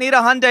activities. You need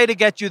a Hyundai to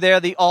get you there.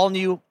 The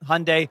all-new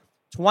Hyundai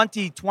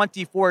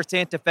 2024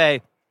 Santa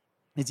Fe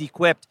is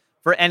equipped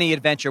for any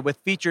adventure with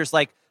features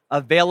like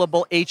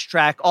available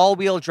H-Track,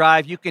 all-wheel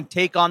drive. You can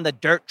take on the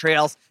dirt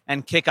trails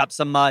and kick up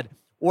some mud.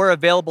 Or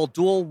available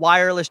dual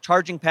wireless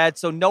charging pads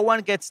so no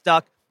one gets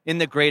stuck in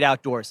the great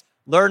outdoors.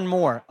 Learn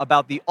more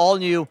about the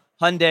all-new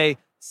Hyundai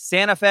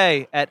Santa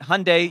Fe at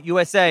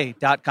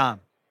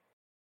HyundaiUSA.com.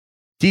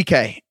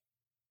 DK,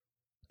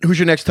 who's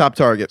your next top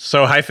target?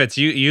 So, Heifetz,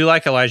 you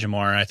like Elijah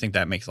Moore, and I think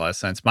that makes a lot of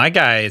sense. My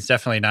guy is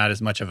definitely not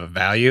as much of a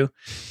value,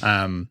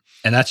 and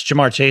that's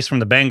Jamar Chase from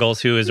the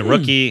Bengals, who is a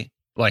rookie,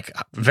 like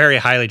very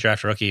highly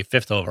drafted rookie,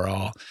 5th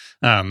overall.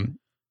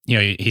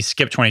 He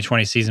skipped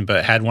 2020 season,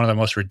 but had one of the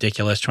most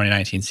ridiculous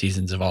 2019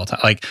 seasons of all time.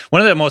 Like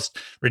one of the most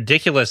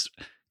ridiculous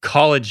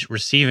college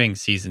receiving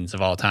seasons of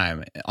all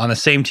time on the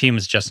same team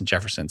as Justin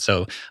Jefferson.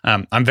 So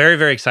I'm very,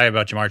 very excited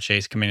about Jamar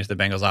Chase coming into the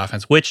Bengals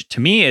offense, which to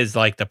me is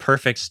like the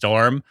perfect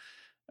storm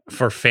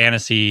for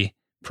fantasy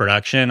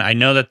production. I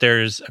know that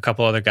there's a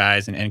couple other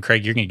guys, and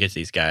Craig, you're going to get to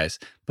these guys,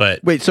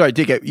 but... Wait, sorry,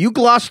 DK, you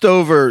glossed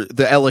over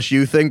the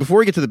LSU thing. Before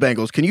we get to the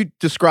Bengals, can you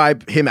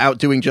describe him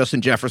outdoing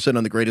Justin Jefferson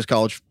on the greatest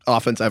college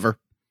offense ever?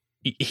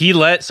 He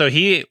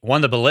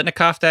won the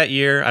Biletnikoff that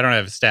year. I don't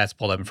have his stats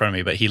pulled up in front of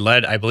me, but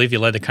I believe he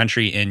led the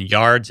country in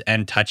yards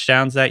and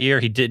touchdowns that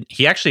year.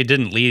 He actually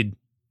didn't lead.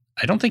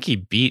 I don't think he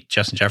beat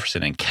Justin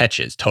Jefferson in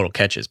total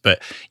catches,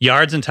 but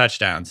yards and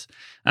touchdowns.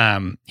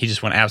 He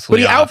just went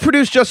absolutely off. But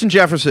he outproduced Justin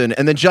Jefferson,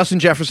 and then Justin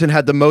Jefferson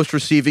had the most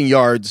receiving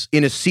yards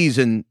in a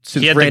season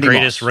since Randy Moss. He had the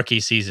greatest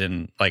rookie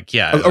season,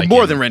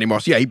 more than Randy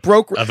Moss. Yeah, he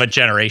broke... Of a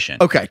generation.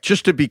 Okay,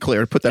 just to be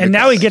clear, put that And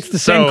now he gets the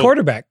same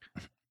quarterback.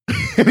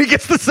 and he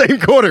gets the same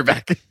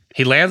quarterback.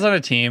 He lands on a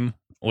team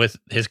with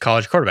his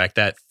college quarterback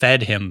that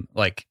fed him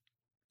like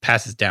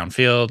passes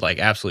downfield, like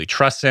absolutely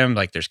trusts him.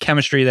 Like there's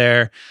chemistry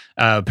there.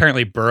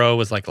 Apparently Burrow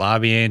was like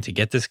lobbying to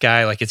get this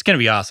guy. Like it's going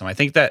to be awesome. I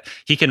think that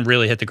he can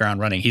really hit the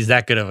ground running. He's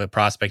that good of a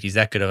prospect. He's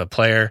that good of a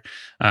player.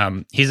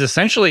 He's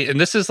essentially, and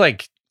this is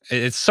like,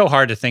 it's so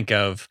hard to think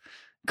of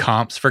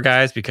comps for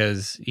guys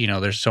because, you know,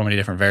 there's so many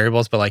different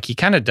variables, but like he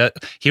kind of does,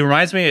 he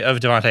reminds me of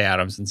Devontae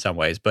Adams in some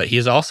ways, but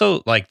he's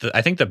also like,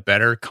 I think the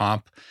better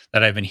comp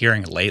that I've been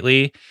hearing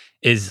lately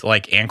is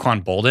like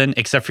Anquan Boldin,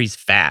 except for he's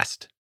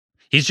fast.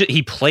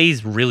 He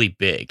plays really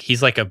big.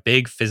 He's like a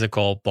big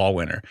physical ball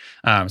winner.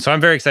 So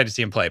I'm very excited to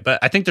see him play. But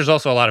I think there's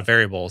also a lot of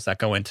variables that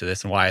go into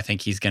this and why I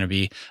think he's going to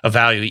be a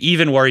value,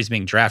 even where he's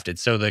being drafted.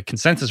 So the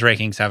consensus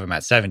rankings have him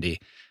at 70.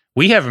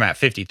 We have him at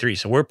 53.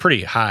 So we're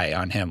pretty high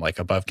on him, like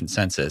above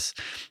consensus.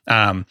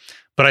 But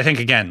I think,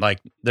 again,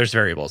 like there's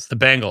variables. The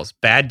Bengals,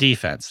 bad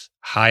defense,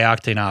 high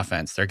octane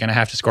offense. They're going to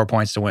have to score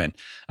points to win.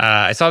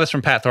 I saw this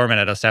from Pat Thorman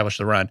at Establish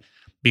the Run.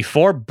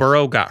 Before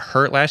Burrow got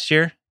hurt last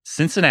year,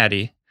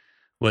 Cincinnati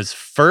was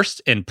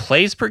first in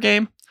plays per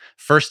game,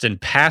 first in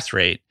pass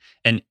rate,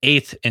 and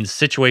 8th in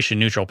situation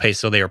neutral pace.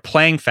 So they were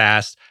playing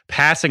fast,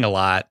 passing a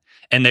lot,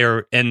 and they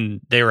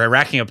were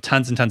racking up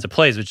tons and tons of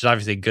plays, which is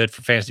obviously good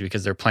for fantasy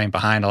because they're playing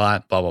behind a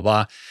lot, blah,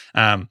 blah,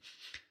 blah.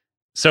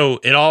 So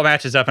it all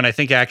matches up. And I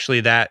think actually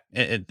that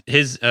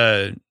his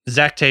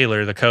Zach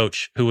Taylor, the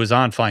coach, who was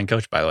on Flying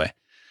Coach, by the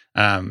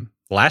way,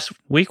 last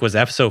week was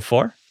episode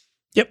 4.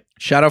 Yep.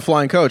 Shout out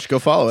Flying Coach. Go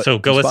follow it. So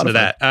go listen to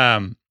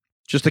that.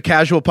 Just a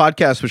casual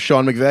podcast with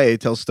Sean McVay. He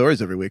tells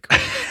stories every week.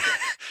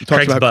 He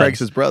talks about Craig's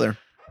his brother.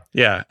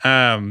 Yeah.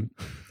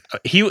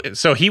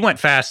 He went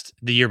fast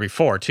the year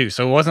before too.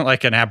 So it wasn't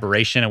like an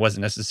aberration. It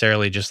wasn't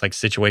necessarily just like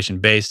situation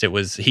based. It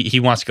was, he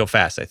wants to go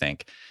fast, I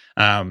think.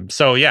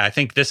 So yeah, I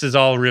think this is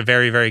all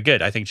very, very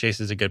good. I think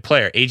Chase is a good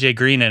player. AJ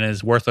Green and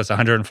his worthless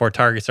 104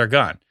 targets are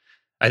gone.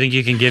 I think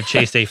you can give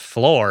Chase a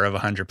floor of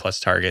 100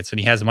 plus targets, and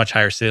he has a much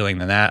higher ceiling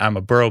than that. I'm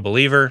a Burrow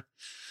believer.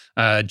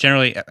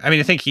 Generally, I mean,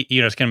 I think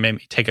it's going to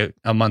maybe take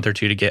a month or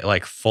two to get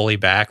like fully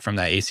back from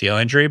that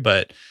ACL injury,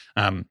 but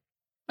I don't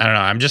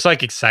know. I'm just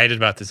like excited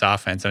about this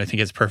offense, and I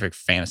think it's perfect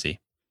fantasy.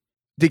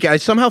 DK, I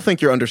somehow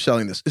think you're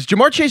underselling this. Is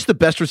Ja'Marr Chase the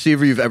best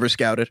receiver you've ever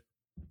scouted?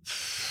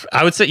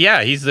 I would say,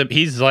 yeah,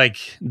 he's like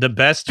the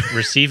best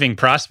receiving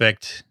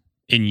prospect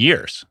in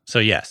years. So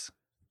yes.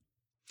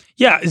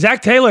 Yeah,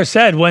 Zach Taylor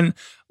said when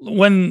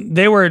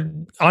they were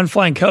on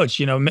Flying Coach,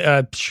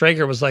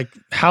 Schrager was like,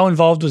 how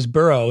involved was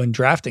Burrow in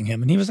drafting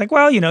him? And he was like,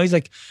 well, he's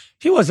like,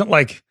 he wasn't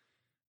like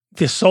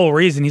the sole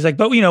reason. He's like,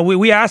 but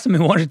we asked him, we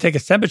wanted to take a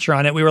temperature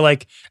on it. We were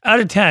like, out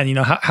of 10,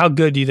 how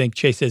good do you think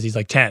Chase is? He's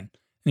like 10. And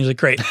he's like,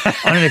 great.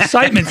 On an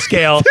excitement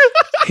scale,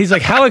 he's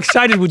like, how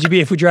excited would you be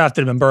if we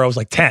drafted him? And Burrow was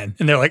like 10.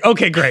 And they're like,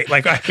 okay, great.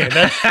 Like, okay,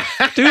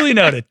 that's duly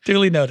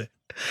noted.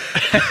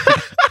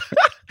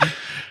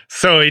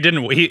 So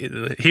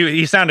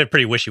he sounded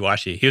pretty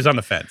wishy-washy. He was on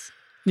the fence.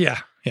 Yeah.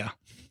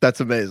 That's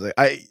amazing.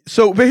 But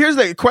here's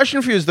the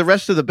question for you: is the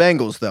rest of the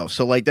Bengals though?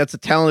 So like that's a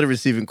talented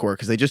receiving core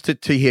because they just took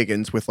T.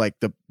 Higgins with like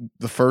the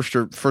first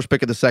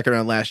pick of the second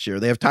round last year.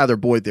 They have Tyler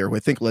Boyd there, who I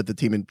think led the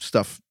team in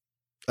stuff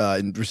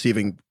in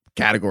receiving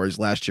categories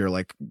last year.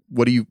 Like,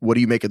 what do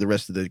you make of the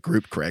rest of the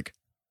group, Craig?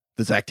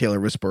 The Zach Taylor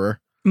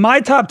whisperer.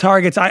 My top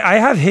targets, I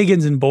have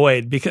Higgins and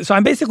Boyd so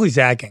I'm basically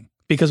zagging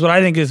because what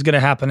I think is going to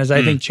happen is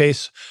I think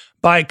Chase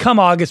by come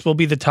August will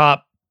be the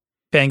top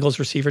Bengals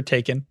receiver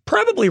taken,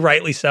 probably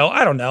rightly so.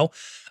 I don't know.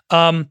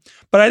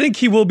 But I think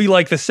he will be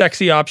like the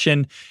sexy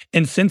option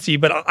in Cincy.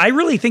 But I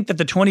really think that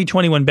the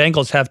 2021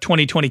 Bengals have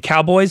 2020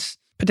 Cowboys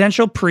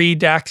potential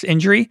pre-Dak's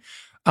injury,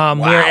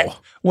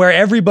 where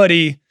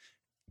everybody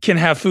can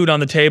have food on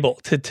the table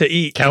to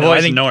eat. Cowboys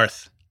I think,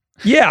 North.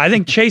 Yeah, I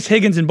think Chase,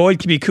 Higgins, and Boyd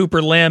could be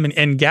Cooper, Lamb,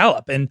 and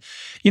Gallup. And,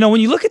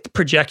 when you look at the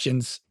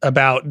projections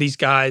about these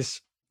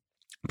guys,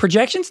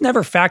 projections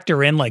never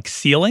factor in like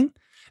ceiling.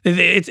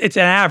 It's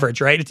an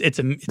average, right? It's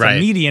a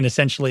median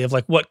essentially of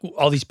like what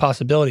all these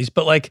possibilities.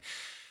 But like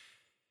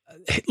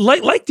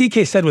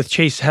DK said with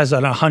Chase has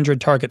an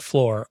 100 target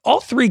floor. All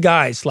three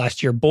guys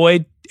last year,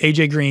 Boyd,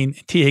 AJ Green,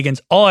 T.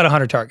 Higgins, all at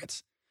 100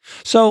 targets.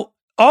 So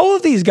all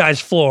of these guys'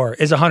 floor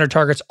is 100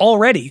 targets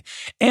already.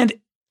 And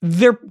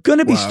they're going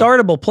to be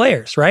startable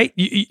players, right?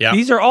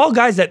 These are all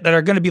guys that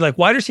are going to be like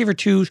wide receiver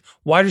 2s,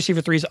 wide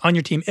receiver 3s on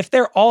your team if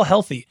they're all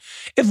healthy.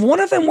 If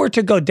one of them were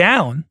to go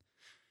down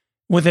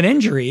with an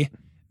injury,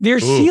 their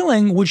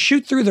ceiling would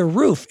shoot through the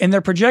roof, and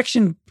their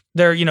projection,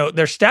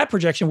 their stat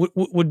projection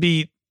would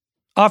be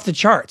off the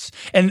charts.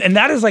 And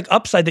that is like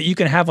upside that you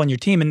can have on your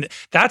team. And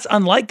that's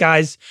unlike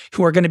guys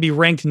who are going to be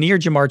ranked near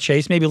Ja'Marr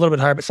Chase, maybe a little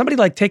bit higher, but somebody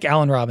like take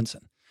Allen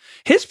Robinson.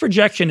 His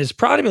projection is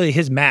probably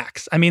his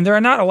max. I mean, there are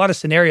not a lot of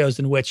scenarios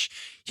in which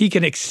he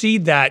can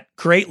exceed that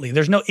greatly.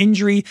 There's no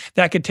injury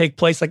that could take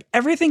place. Like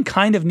everything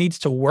kind of needs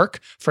to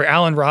work for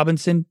Allen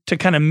Robinson to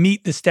kind of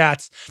meet the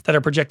stats that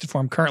are projected for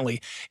him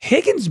currently.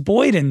 Higgins,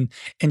 Boyd, and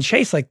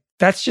Chase, like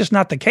that's just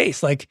not the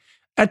case. Like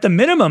at the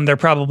minimum, they're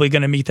probably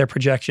going to meet their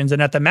projections.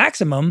 And at the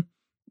maximum,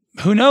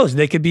 who knows?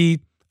 They could be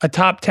a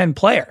top 10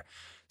 player.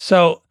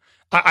 So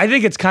I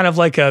think it's kind of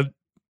like a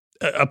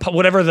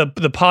whatever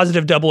the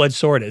positive double-edged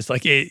sword is.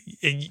 Like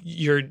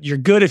you're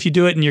good if you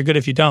do it, and you're good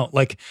if you don't.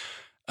 Like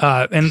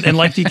and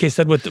like DK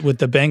said with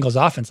the Bengals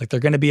offense, like they're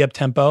going to be up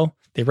tempo.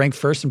 They rank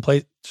first in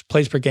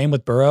plays per game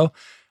with Burrow,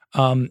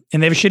 and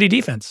they have a shitty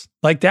defense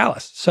like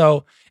Dallas.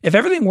 So if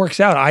everything works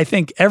out, I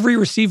think every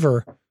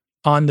receiver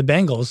on the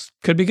Bengals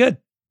could be good.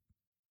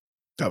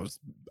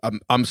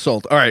 I'm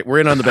sold. All right, we're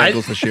in on the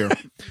Bengals this year.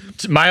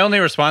 My only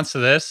response to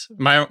this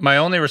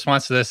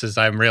is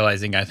I'm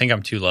realizing I think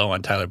I'm too low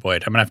on Tyler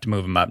Boyd. I'm gonna have to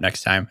move him up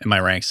next time in my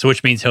ranks, so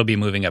which means he'll be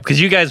moving up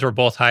because you guys were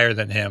both higher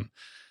than him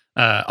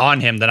on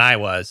him than I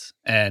was,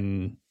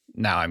 and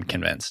now I'm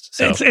convinced.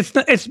 So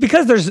it's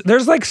because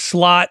there's like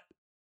slot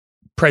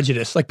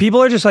prejudice. Like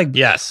people are just like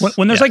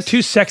when there's like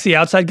two sexy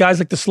outside guys,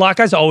 like the slot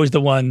guy's always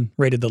the one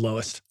rated the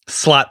lowest.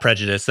 Slot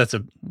prejudice. That's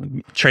a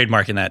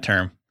trademark in that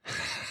term.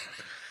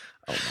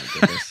 Oh my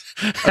goodness.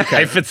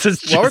 Okay. If it's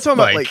just while we're talking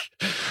about like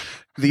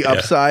the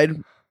upside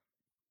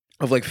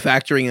of like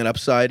factoring in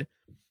upside,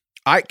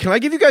 can I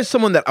give you guys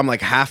someone that I'm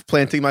like half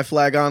planting my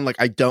flag on? Like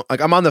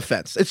I'm on the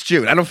fence. It's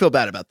June. I don't feel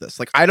bad about this.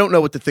 Like I don't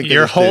know what to think.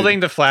 You're holding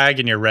the flag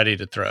and you're ready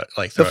to throw it.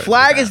 Like the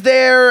flag is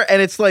there,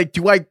 and it's like,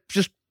 do I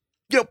just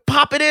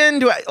pop it in?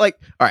 Do I like?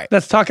 All right,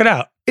 let's talk it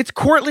out. It's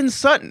Courtland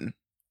Sutton,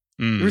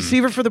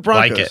 receiver for the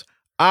Broncos. Like it.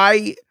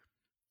 I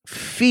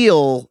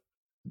feel,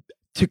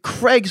 to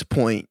Craig's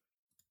point,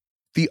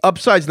 the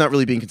upside's not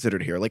really being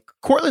considered here. Like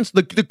Courtland's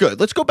the good.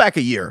 Let's go back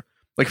a year.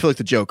 Like I feel like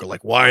the Joker.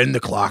 Like wind the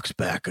clocks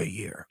back a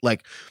year.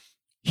 Like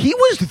he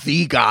was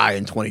the guy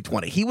in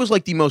 2020. He was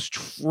like the most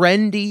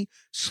trendy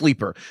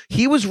sleeper.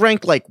 He was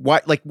ranked like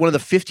one of the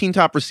 15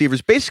 top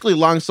receivers, basically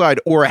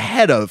alongside or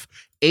ahead of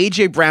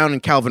AJ Brown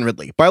and Calvin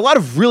Ridley by a lot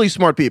of really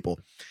smart people.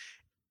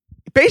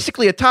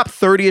 Basically a top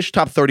 30-ish,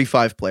 top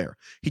 35 player.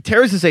 He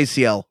tears his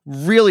ACL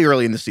really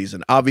early in the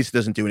season. Obviously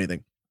doesn't do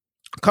anything.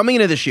 Coming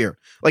into this year,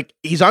 like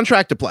he's on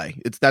track to play.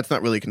 That's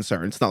not really a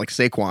concern. It's not like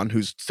Saquon,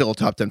 who's still a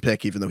top 10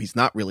 pick, even though he's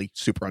not really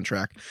super on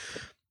track.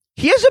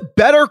 He has a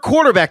better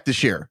quarterback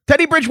this year.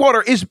 Teddy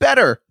Bridgewater is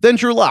better than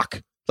Drew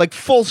Lock. Like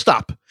full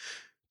stop.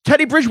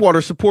 Teddy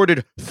Bridgewater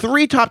supported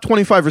 3 top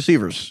 25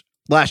 receivers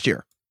last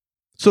year.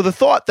 So the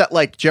thought that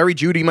like Jerry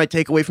Jeudy might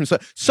take away from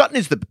Sutton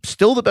is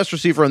still the best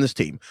receiver on this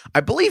team. I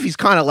believe he's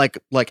kind of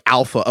like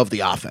alpha of the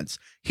offense.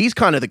 He's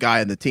kind of the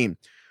guy on the team.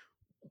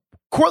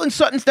 Courtland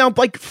Sutton's now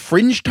like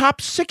fringe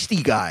top 60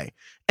 guy.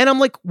 And I'm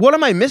like, what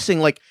am I missing?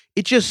 Like,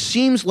 it just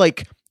seems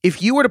like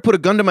if you were to put a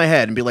gun to my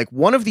head and be like,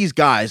 one of these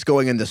guys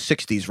going in the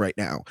 60s right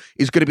now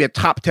is going to be a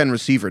top 10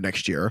 receiver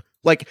next year,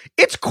 like,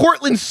 it's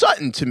Courtland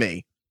Sutton to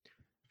me.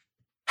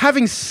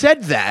 Having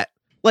said that,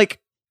 like,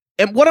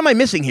 and what am I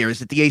missing here?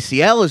 Is it the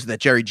ACL? Is it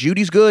that Jerry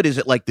Jeudy's good? Is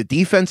it like the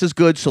defense is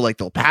good, so like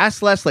they'll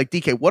pass less? Like,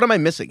 DK, what am I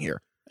missing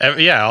here?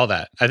 Yeah, all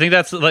that. I think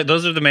that's like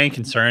those are the main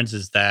concerns.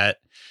 Is that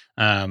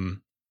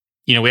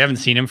we haven't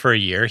seen him for a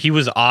year. He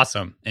was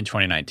awesome in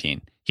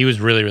 2019. He was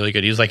really, really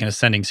good. He was like an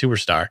ascending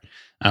superstar.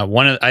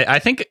 I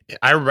think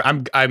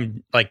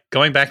I'm like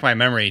going back my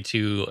memory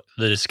to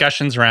the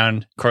discussions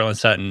around Courtland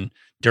Sutton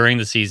during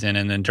the season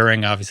and then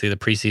during obviously the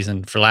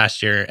preseason for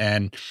last year.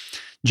 And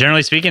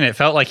generally speaking, it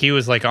felt like he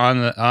was like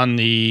on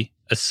the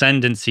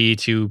ascendancy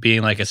to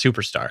being like a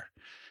superstar.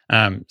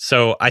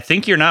 So I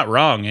think you're not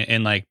wrong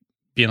in like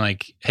being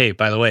like, hey,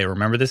 by the way,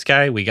 remember this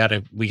guy? We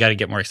gotta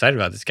get more excited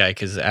about this guy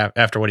because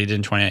after what he did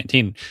in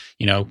 2019,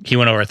 he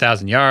went over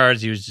 1,000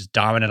 yards. He was just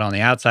dominant on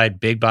the outside,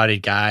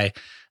 big-bodied guy.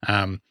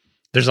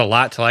 There's a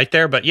lot to like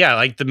there, but yeah,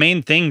 like the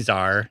main things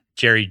are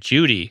Jerry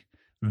Jeudy,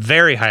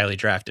 very highly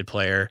drafted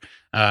player,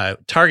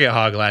 target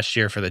hog last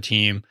year for the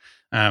team.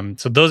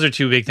 So those are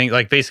two big things.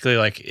 Like basically,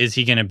 like is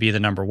he going to be the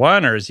number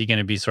one, or is he going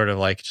to be sort of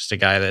like just a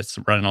guy that's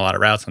running a lot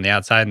of routes on the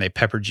outside and they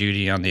pepper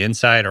Jeudy on the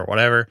inside or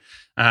whatever?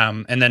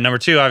 And then number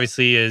two,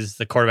 obviously, is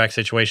the quarterback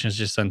situation is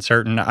just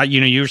uncertain.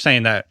 You were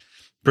saying that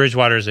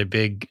Bridgewater is a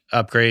big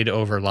upgrade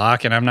over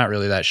Locke, and I'm not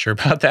really that sure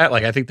about that.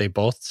 Like, I think they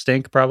both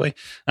stink probably.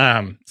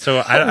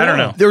 So I don't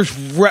know. There's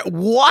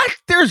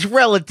There's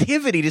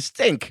relativity to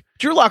stink.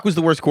 Drew Lock was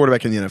the worst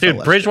quarterback in the NFL.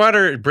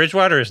 Dude,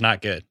 Bridgewater is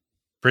not good.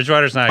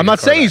 Bridgewater's not. I'm not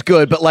saying he's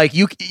good, but like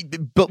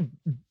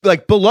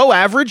below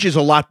average is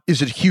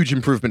a huge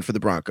improvement for the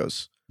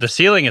Broncos. The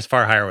ceiling is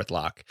far higher with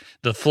Locke.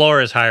 The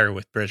floor is higher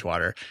with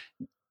Bridgewater.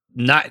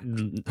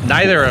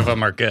 Neither of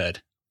them are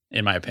good,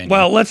 in my opinion.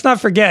 Well, let's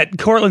not forget,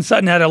 Courtland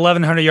Sutton had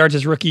 1,100 yards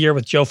his rookie year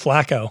with Joe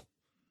Flacco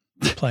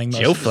playing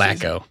most Joe of the Flacco.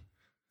 season.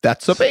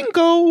 That's a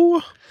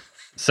bingo.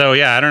 So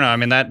yeah, I don't know. I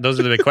mean, those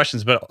are the big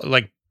questions, but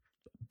like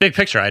big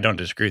picture, I don't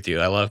disagree with you.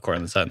 I love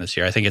Courtland Sutton this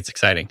year. I think it's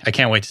exciting. I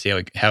can't wait to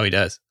see how he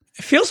does.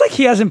 It feels like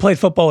he hasn't played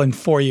football in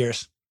 4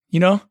 years.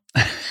 Yeah,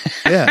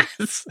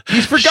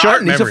 he's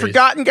forgotten. He's a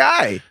forgotten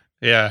guy.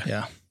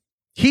 Yeah.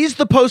 He's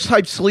the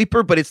post-hype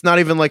sleeper, but it's not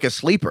even like a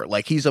sleeper.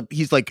 Like he's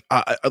like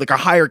a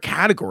higher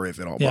category of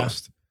it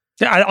almost.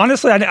 Yeah,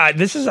 honestly,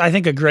 this is, I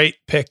think, a great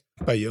pick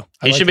by you.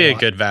 He should be a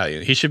good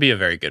value. He should be a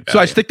very good value.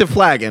 So I stick the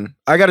flag in.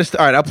 I got to.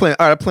 All right,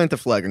 I'll plant the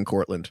flag in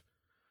Courtland.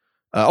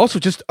 Also,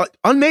 just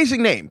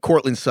amazing name,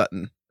 Courtland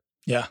Sutton.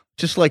 Yeah,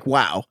 just like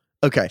wow.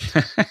 Okay.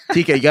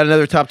 TK, you got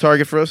another top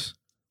target for us?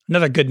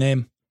 Another good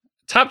name.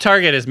 Top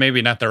target is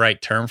maybe not the right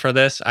term for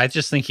this. I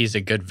just think he's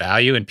a good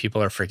value, and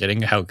people are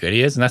forgetting how good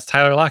he is, and that's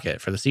Tyler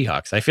Lockett for the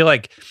Seahawks. I feel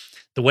like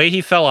the way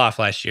he fell off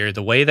last year,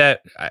 the way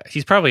that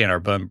he's probably in our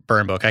burn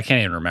book. I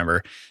can't even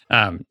remember.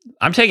 I'm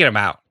taking him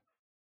out.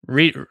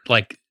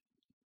 Like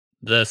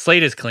the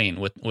slate is clean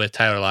with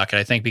Tyler Lockett.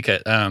 I think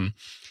because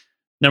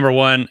number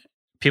one,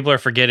 people are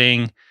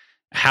forgetting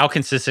how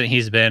consistent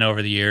he's been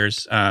over the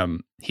years.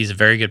 He's a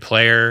very good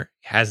player.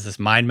 Has this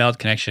mind meld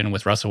connection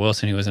with Russell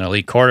Wilson, who was an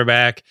elite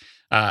quarterback.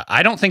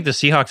 I don't think the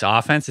Seahawks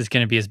offense is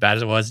going to be as bad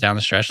as it was down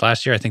the stretch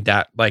last year. I think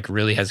that like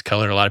really has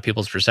colored a lot of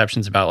people's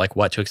perceptions about like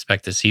what to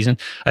expect this season.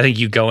 I think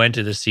you go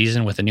into the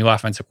season with a new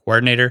offensive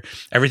coordinator.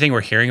 Everything we're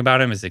hearing about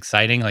him is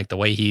exciting. Like the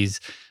way he's,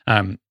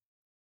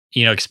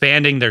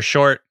 expanding their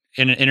short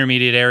in an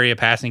intermediate area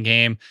passing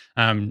game.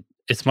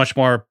 It's much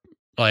more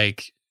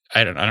like,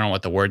 I don't know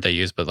what the word they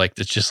use, but like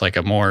it's just like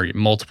a more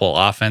multiple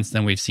offense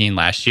than we've seen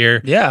last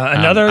year. Yeah,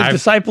 another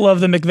disciple of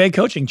the McVay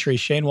coaching tree,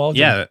 Shane Waldron.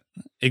 Yeah,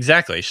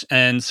 exactly.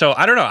 And so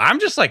I don't know.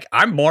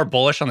 I'm more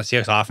bullish on the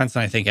Seahawks offense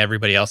than I think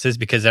everybody else is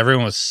because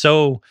everyone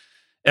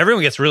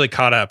gets really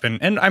caught up.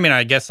 And I mean,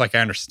 I guess like I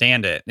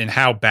understand it and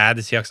how bad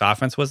the Seahawks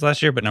offense was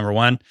last year. But number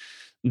one,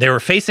 they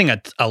were facing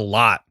a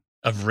lot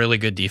of really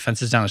good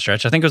defenses down the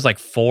stretch. I think it was like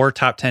 4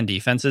 top 10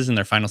 defenses in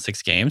their final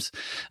 6 games.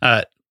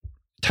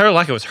 Tyler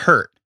Lockett was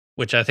hurt,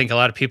 which I think a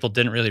lot of people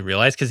didn't really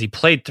realize because he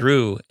played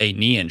through a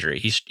knee injury.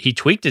 He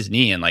tweaked his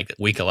knee in like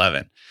week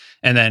 11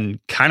 and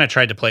then kind of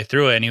tried to play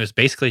through it. And he was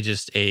basically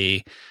just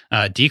a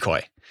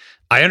decoy.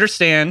 I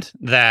understand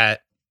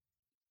that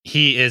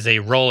he is a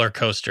roller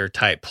coaster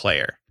type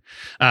player.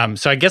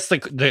 So I guess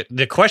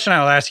the question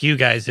I'll ask you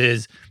guys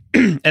is,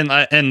 and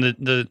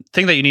the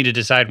thing that you need to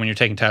decide when you're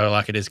taking Tyler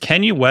Lockett is,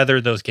 can you weather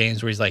those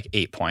games where he's like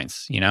 8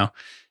 points,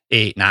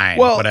 8, 9,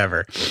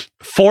 whatever,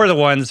 for the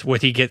ones where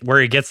he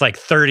gets like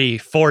 30,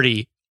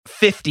 40,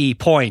 50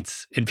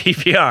 points in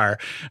PPR.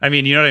 I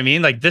mean, you know what I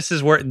mean? Like this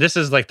is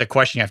like the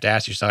question you have to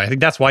ask yourself. I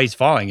think that's why he's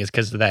falling is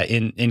because of that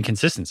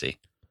inconsistency.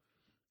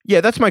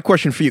 Yeah, that's my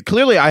question for you.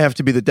 Clearly, I have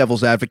to be the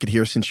devil's advocate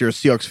here since you're a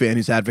Seahawks fan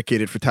who's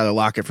advocated for Tyler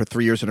Lockett for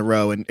 3 years in a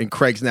row, and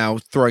Craig's now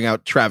throwing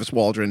out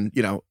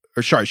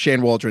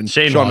Shane Waldron,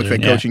 Sean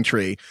McVay coaching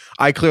tree.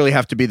 I clearly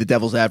have to be the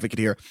devil's advocate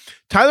here.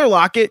 Tyler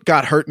Lockett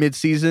got hurt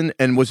midseason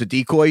and was a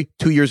decoy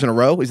 2 years in a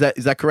row. Is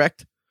that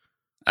correct?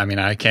 I mean,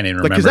 I can't even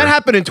remember. Because that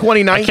happened in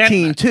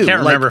 2019 too. I can't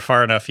remember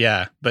far enough.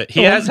 Yeah, but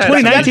he has had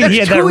 2019. He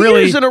had that 2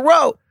 really years in a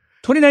row.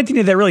 2019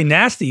 had that really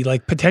nasty,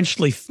 like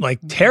potentially like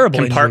terrible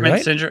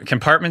compartment injury, right?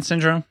 Compartment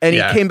syndrome. And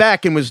he came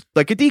back and was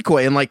like a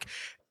decoy, and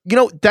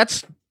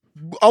that's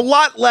a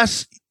lot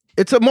less.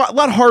 It's a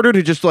lot harder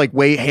to just like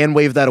hand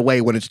wave that away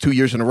when it's 2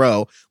 years in a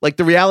row. Like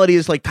the reality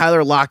is like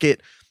Tyler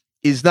Lockett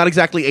is not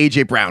exactly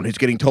AJ Brown, who's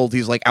getting told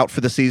he's like out for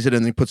the season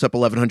and he puts up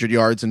 1,100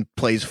 yards and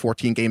plays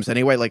 14 games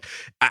anyway. Like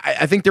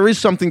I think there is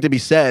something to be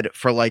said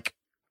for like,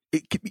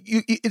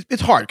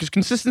 it's hard because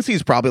consistency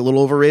is probably a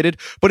little overrated,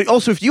 but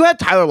also if you had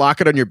Tyler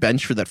Lockett on your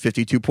bench for that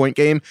 52-point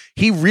game,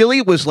 he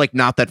really was like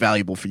not that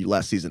valuable for you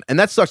last season. And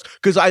that sucks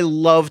because I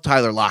love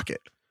Tyler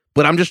Lockett.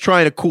 But I'm just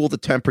trying to cool the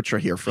temperature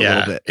here for a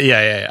little bit.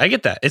 Yeah. I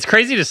get that. It's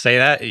crazy to say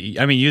that.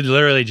 I mean, you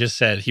literally just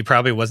said he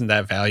probably wasn't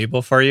that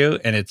valuable for you.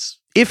 And it's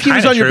if he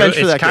was on your bench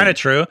for that game. It's kind of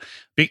true.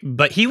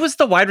 But he was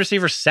the wide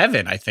receiver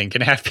 7, I think,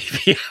 in half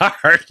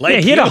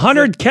PPR. He had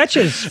 100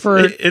 catches for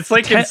it's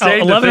like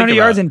 1,100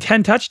 yards and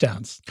 10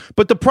 touchdowns.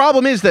 But the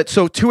problem is that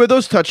 2 of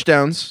those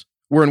touchdowns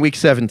were in week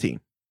 17,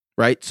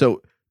 right?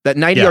 So that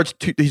 90 yards,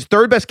 his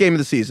third best game of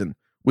the season,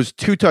 was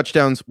 2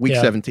 touchdowns week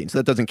 17. So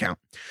that doesn't count.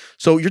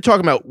 So you're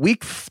talking about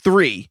week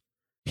 3,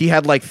 he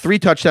had like 3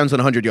 touchdowns and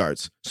 100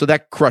 yards. So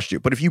that crushed you.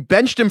 But if you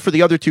benched him for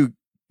the other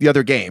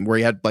game where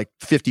he had like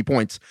 50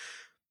 points,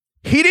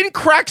 he didn't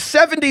crack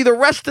 70 the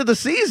rest of the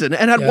season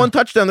and had 1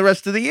 touchdown the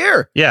rest of the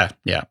year. Yeah.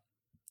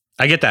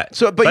 I get that.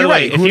 So, but you're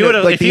right.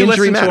 If you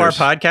listen to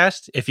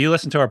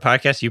our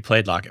podcast, you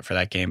played Lockett for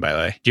that game, by the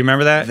way. Do you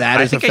remember that?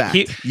 That is a fact.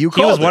 He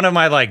was one of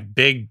my like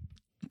big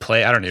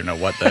play. I don't even know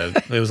what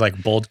it was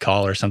like bold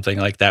call or something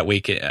like that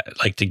week,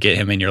 like to get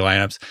him in your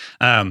lineups.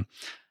 I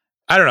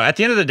don't know. At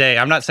the end of the day,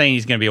 I'm not saying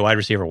he's going to be a wide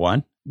receiver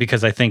 1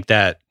 because I think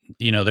that,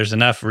 there's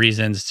enough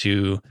reasons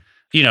to,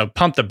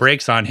 pump the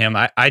brakes on him.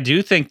 I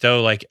do think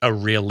though, like a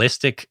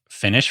realistic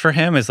finish for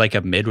him is like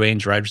a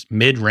mid-range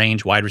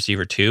wide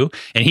receiver 2.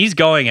 And he's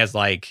going as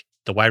like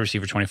the wide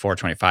receiver 24,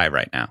 25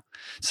 right now.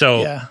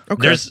 So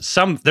there's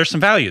some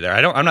value there.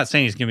 I'm not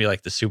saying he's going to be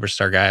like the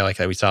superstar guy like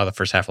that we saw the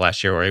first half of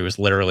last year where he was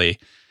literally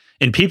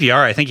in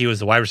PPR. I think he was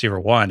the wide receiver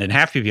 1. In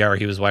half PPR,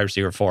 he was wide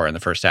receiver 4 in the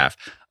first half.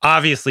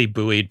 Obviously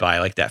buoyed by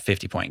like that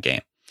 50-point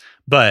game.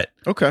 But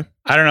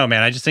I don't know,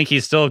 man. I just think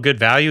he's still a good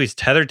value. He's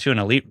tethered to an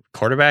elite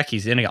quarterback.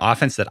 He's in an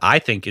offense that I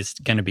think is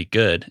going to be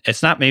good.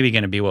 It's not maybe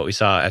going to be what we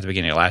saw at the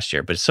beginning of last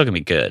year, but it's still going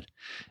to be good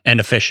and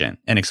efficient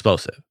and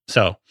explosive.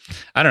 So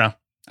I don't know.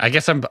 I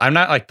guess I'm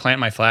not like planting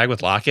my flag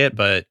with Lockett,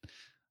 but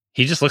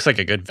he just looks like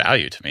a good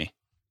value to me.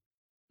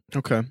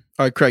 Okay. All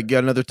right, Craig, you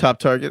got another top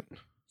target?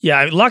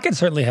 Yeah, Lockett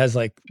certainly has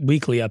like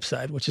weekly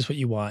upside, which is what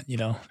you want.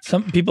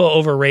 Some people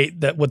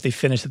overrate that what they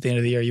finish at the end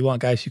of the year. You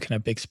want guys who can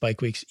have big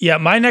spike weeks. Yeah,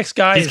 my next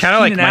guy he's is kind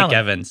of like Mike Allen.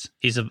 Evans.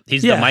 He's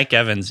the Mike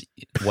Evans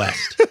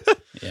West.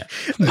 Yeah,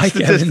 Mike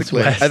Evans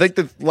West. I think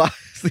it's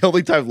the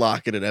only time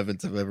Lockett and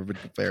Evans have ever been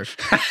compared.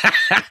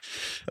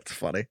 That's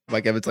funny.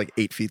 Mike Evans like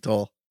 8 feet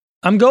tall.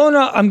 I'm going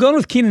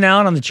with Keenan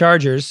Allen on the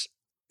Chargers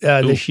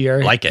this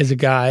year. Like it. As a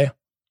guy.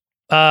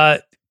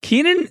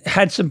 Keenan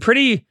had some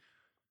pretty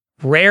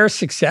rare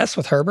success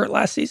with Herbert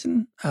last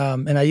season.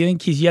 And I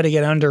think he's yet to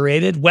get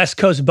underrated. West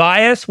Coast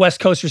bias,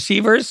 West Coast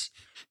receivers.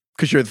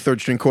 Because you're the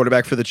third string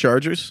quarterback for the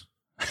Chargers?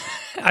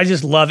 I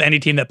just love any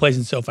team that plays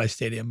in SoFi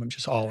Stadium. I'm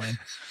just all in.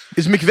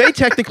 Is McVay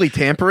technically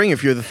tampering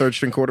if you're the third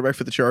string quarterback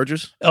for the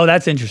Chargers? Oh,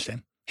 that's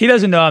interesting. He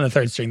doesn't know I'm the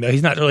third string, though.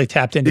 He's not really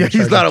tapped into the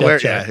he's not Chargers aware.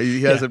 depth chart. Yeah,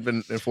 he hasn't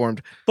been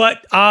informed.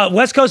 But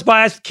West Coast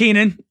bias,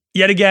 Keenan,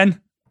 yet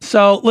again.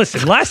 So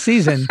listen, last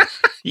season,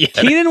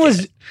 Keenan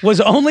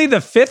was only the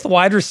 5th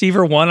wide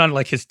receiver one on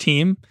like his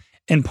team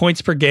in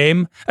points per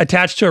game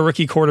attached to a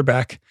rookie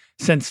quarterback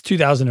since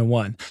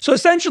 2001. So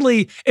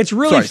essentially, it's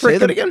really Sorry, say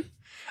that again?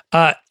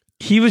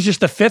 He was just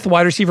the 5th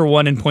wide receiver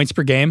one in points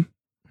per game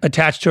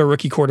attached to a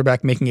rookie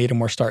quarterback making 8 or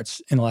more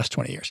starts in the last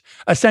 20 years.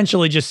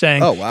 Essentially just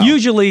saying,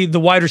 usually the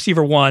wide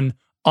receiver one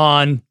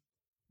on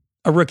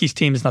a rookie's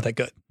team is not that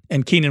good.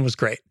 And Keenan was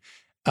great.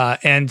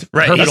 And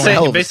right.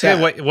 Herbert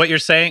Basically what you're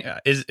saying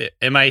is,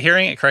 am I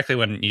hearing it correctly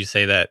when you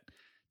say that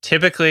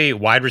typically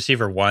wide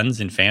receiver ones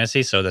in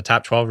fantasy, so the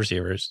top 12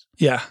 receivers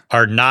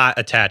are not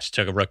attached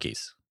to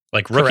rookies.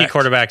 Like rookie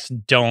quarterbacks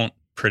don't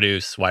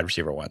produce wide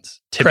receiver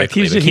ones. Typically.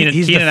 Correct.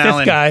 He's the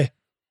 5th guy.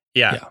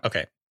 Yeah.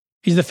 Okay.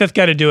 He's the 5th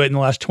guy to do it in the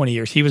last 20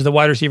 years. He was the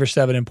wide receiver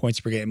 7 in points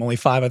per game. Only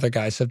 5 other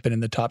guys have been in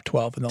the top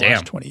 12 in the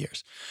last 20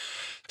 years.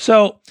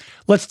 So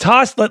let's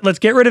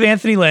get rid of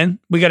Anthony Lynn.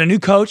 We got a new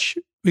coach.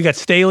 We got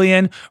Staley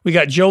in. We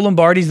got Joe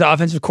Lombardi's the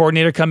offensive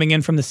coordinator coming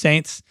in from the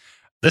Saints.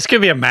 This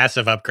could be a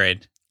massive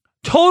upgrade.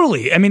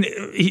 Totally. I mean,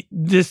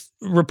 this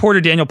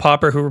reporter, Daniel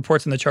Popper, who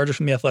reports on the Chargers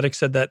from The Athletic,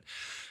 said that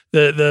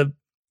the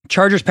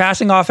Chargers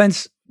passing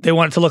offense, they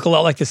want it to look a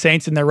lot like the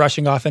Saints, and their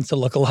rushing offense to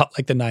look a lot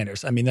like the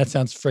Niners. I mean, that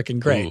sounds freaking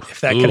great.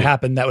 If that could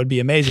happen, that would be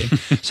amazing.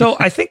 So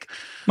I think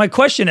my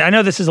question, I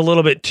know this is a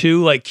little bit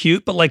too like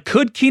cute, but like,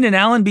 could Keenan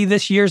Allen be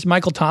this year's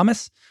Michael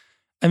Thomas?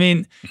 I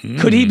mean,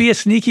 could he be a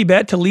sneaky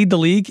bet to lead the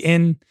league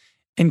in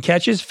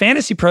catches?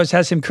 Fantasy Pros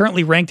has him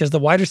currently ranked as the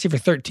wide receiver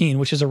 13,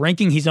 which is a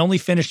ranking he's only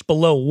finished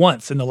below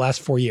once in the last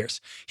 4 years.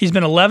 He's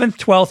been 11th,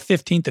 12th,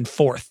 15th, and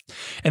 4th.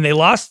 And they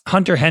lost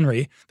Hunter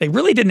Henry. They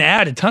really didn't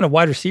add a ton of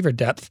wide receiver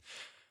depth.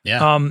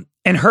 Yeah.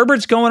 And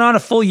Herbert's going on a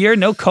full year,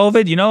 no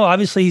COVID.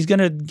 Obviously he's going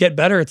to get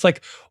better. It's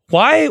like,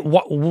 why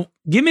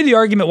give me the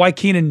argument why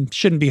Keenan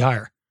shouldn't be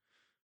higher.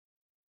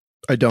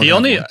 I don't. The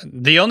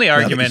only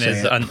argument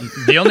is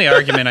the only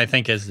argument I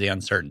think is the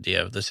uncertainty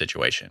of the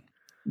situation.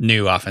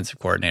 New offensive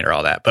coordinator,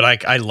 all that.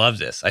 But I love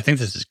this. I think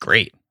this is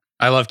great.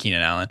 I love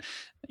Keenan Allen.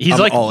 He's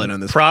like all in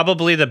on this.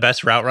 Probably the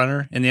best route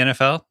runner in the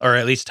NFL, or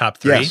at least top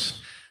 3. Yes.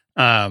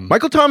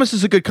 Michael Thomas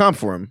is a good comp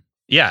for him.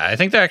 Yeah, I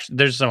think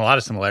there's a lot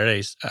of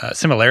similarities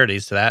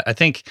to that. I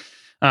think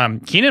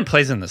Keenan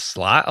plays in the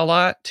slot a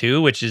lot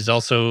too, which is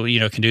also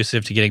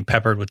conducive to getting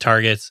peppered with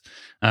targets.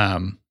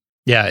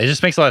 Yeah, it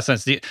just makes a lot of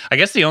sense. I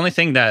guess the only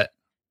thing that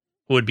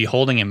would be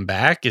holding him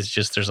back is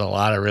just there's a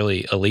lot of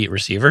really elite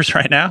receivers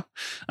right now.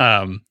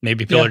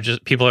 Maybe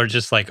people are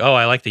just like, oh,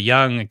 I like the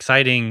young,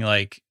 exciting,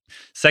 like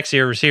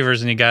sexier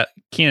receivers, and you got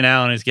Keenan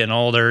Allen who's getting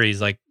older. He's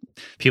like,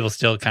 people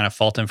still kind of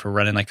fault him for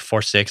running like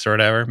 4.6 or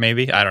whatever.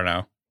 Maybe, I don't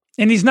know.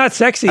 And he's not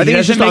sexy. I think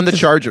he's just on the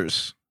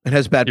Chargers and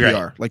has bad PR.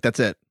 Right. Like that's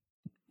it.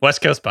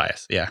 West Coast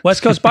bias, yeah.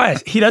 West Coast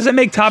bias. He doesn't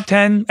make top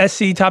 10,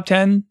 SC top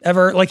 10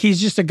 ever. Like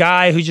he's just a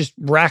guy who just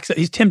racks it.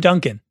 He's Tim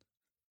Duncan.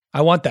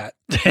 I want that.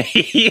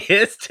 He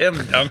is Tim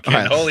Duncan.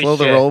 Right, Holy slow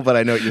shit. the roll, but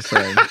I know what you're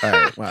saying. All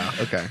right, wow,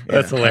 okay.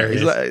 That's hilarious.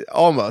 He's like,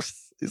 almost.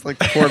 He's like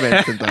the poor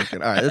man Tim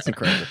Duncan. All right, that's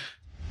incredible.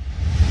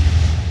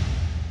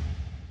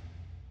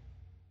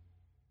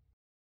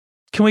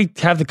 Can we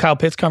have the Kyle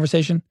Pitts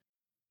conversation?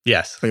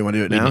 Yes. Oh, you want to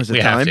do it now? Is it we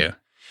time? have to.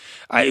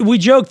 We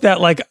joked that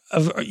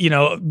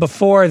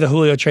before the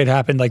Julio trade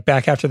happened, like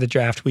back after the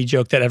draft, we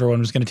joked that everyone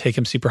was going to take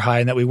him super high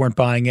and that we weren't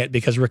buying it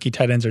because rookie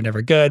tight ends are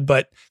never good.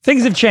 But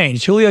things have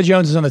changed. Julio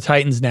Jones is on the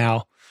Titans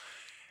now.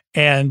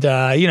 And, they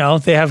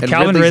have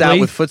Calvin Ridley's Ridley. out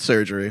with foot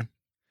surgery.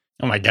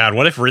 Oh my God.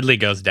 What if Ridley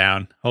goes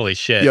down? Holy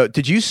shit. Yo,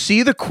 did you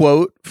see the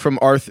quote from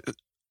Arthur?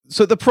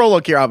 So the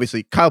prologue here,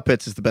 obviously, Kyle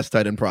Pitts is the best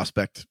tight end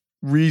prospect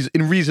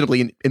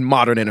reasonably in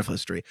modern NFL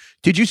history.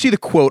 Did you see the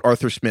quote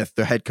Arthur Smith,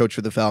 the head coach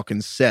for the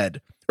Falcons,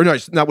 said? Or no,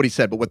 it's not what he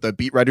said, but what the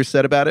beat writer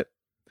said about it.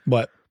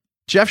 What?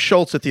 Jeff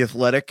Schultz at The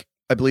Athletic,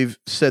 I believe,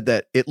 said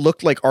that it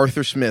looked like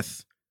Arthur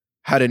Smith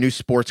had a new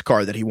sports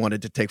car that he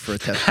wanted to take for a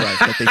test drive.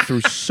 That they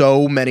threw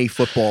so many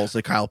footballs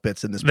at Kyle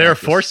Pitts in this They were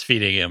practice. force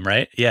feeding him,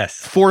 right? Yes.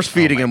 Force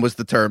feeding him was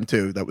the term,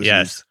 too, that was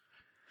used.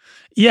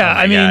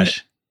 Yeah,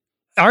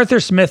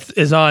 Arthur Smith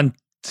is on.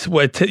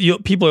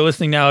 People are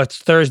listening now. It's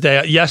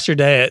Thursday.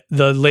 Yesterday,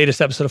 the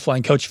latest episode of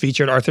Flying Coach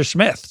featured Arthur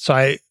Smith.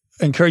 So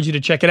encourage you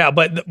to check it out.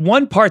 But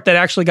one part that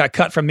actually got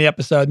cut from the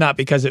episode, not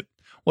because it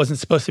wasn't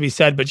supposed to be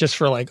said, but just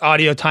for like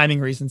audio timing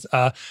reasons,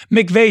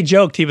 McVay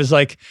joked, he was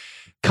like,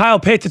 Kyle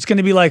Pitts, it's going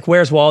to be like,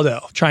 where's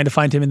Waldo? Trying to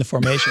find him in the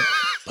formation.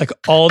 Like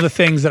all the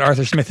things that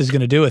Arthur Smith is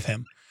going to do with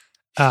him.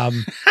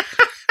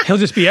 He'll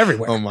just be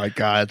everywhere. Oh my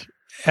God.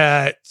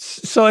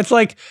 So it's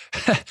like,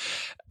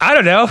 I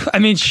don't know. I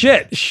mean,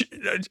 shit.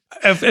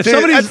 If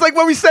somebody, it's like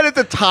what we said at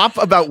the top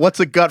about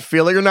what's a gut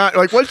feeling or not.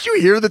 Like once you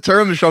hear the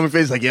term, Sean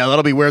McVay's like, yeah,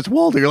 that'll be where's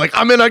Waldo. You're like,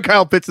 I'm in on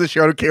Kyle Pitts this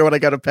year. I don't care what I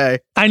got to pay.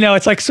 I know.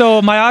 It's like, so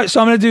I'm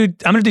gonna do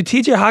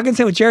TJ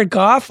Hawkinson with Jared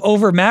Goff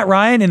over Matt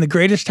Ryan in the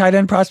greatest tight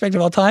end prospect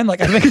of all time.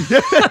 Like I think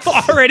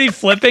I'm already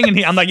flipping,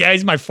 and I'm like, yeah,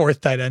 he's my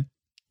fourth tight end.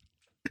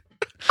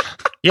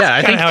 Yeah,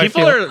 I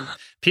think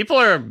people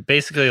are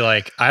basically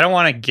like, I don't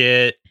want to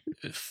get.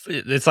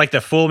 It's like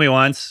the fool me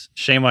once,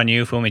 shame on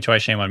you, fool me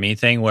twice, shame on me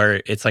thing,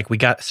 where it's like we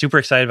got super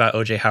excited about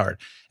OJ Howard.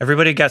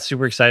 Everybody got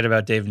super excited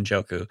about David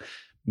Njoku.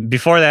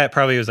 Before that,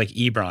 probably it was like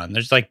Ebron.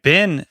 There's like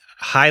been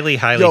highly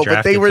drafted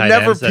but they were tight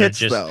never ends Pitts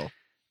though.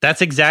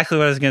 That's exactly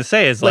what I was going to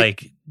say is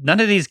like none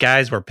of these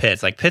guys were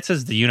Pitts. Like Pitts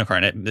is the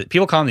unicorn.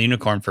 People call him the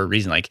unicorn for a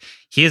reason. Like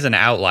he is an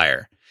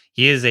outlier.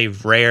 He is a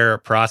rare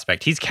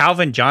prospect. He's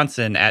Calvin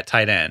Johnson at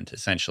tight end,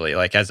 essentially,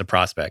 like as a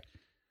prospect.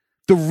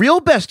 The real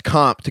best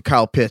comp to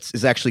Kyle Pitts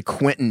is actually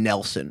Quentin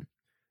Nelson,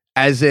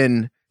 as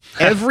in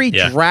every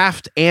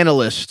draft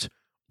analyst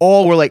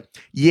all were like,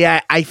 yeah,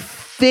 I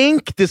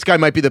think this guy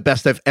might be the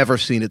best I've ever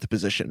seen at the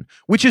position,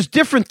 which is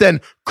different than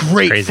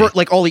great for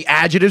like all the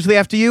adjectives they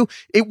have to use.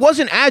 It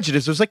wasn't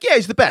adjectives. It was like, yeah,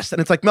 he's the best.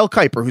 And it's like Mel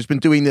Kiper, who's been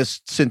doing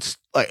this since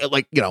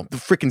like the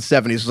freaking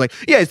 70s. It was like,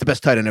 yeah, he's the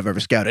best tight end I've ever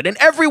scouted. And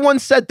everyone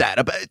said that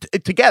about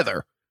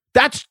together.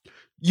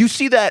 You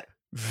see that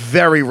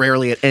very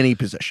rarely at any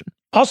position.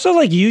 Also,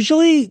 like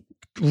usually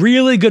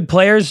really good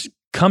players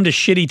come to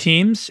shitty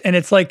teams, and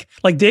it's like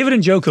David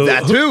Njoku.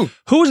 That too.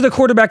 Who was the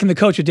quarterback and the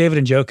coach of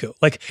David Njoku?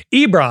 Like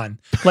Ebron.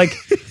 Like,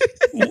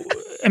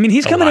 I mean,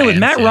 he's coming in with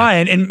Matt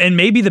Ryan and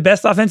maybe the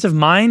best offensive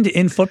mind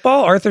in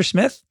football, Arthur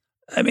Smith.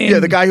 I mean, yeah,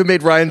 the guy who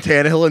made Ryan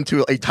Tannehill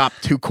into a top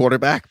 2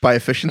 quarterback by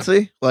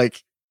efficiency.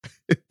 Like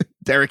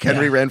Derrick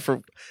Henry ran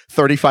for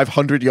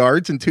 3,500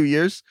 yards in 2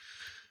 years.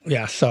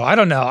 Yeah, so I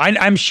don't know.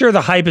 I'm sure the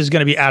hype is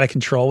going to be out of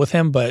control with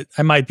him, but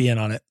I might be in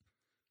on it.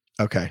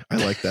 Okay, I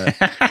like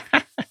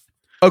that.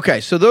 Okay,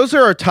 so those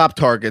are our top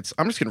targets.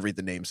 I'm just going to read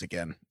the names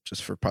again,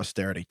 just for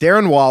posterity.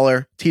 Darren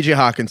Waller, TJ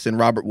Hawkinson,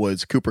 Robert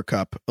Woods, Cooper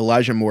Kupp,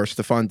 Elijah Moore,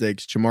 Stephon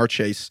Diggs, Jamar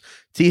Chase,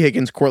 T.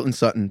 Higgins, Cortland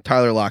Sutton,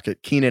 Tyler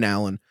Lockett, Keenan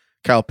Allen,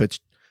 Kyle Pitts.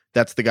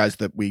 That's the guys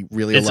that we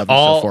really love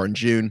so far in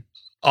June.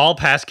 All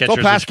pass catchers.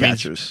 All pass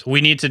catchers.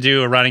 We need to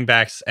do a running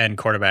backs and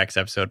quarterbacks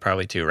episode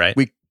probably too, right?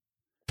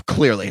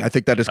 Clearly, I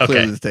think that is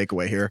clearly the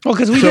takeaway here. Well,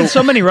 because we did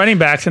so many running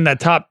backs in that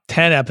top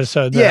 10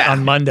 episode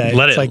on Monday.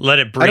 Let it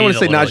breathe. I don't want to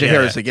say Najee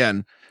Harris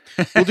again.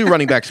 We'll do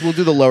running backs. We'll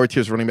do the lower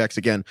tiers running backs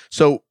again.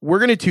 So we're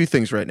going to do 2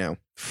 things right now.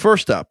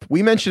 First up,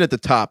 we mentioned at the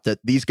top that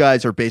these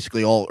guys are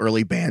basically all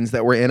early bands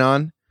that we're in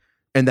on,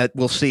 and that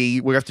we'll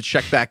see. We have to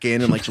check back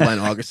in like July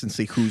and August and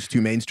see who's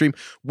too mainstream.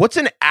 What's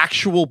an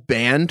actual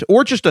band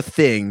or just a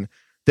thing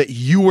that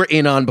you were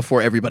in on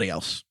before everybody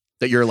else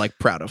that you're like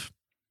proud of?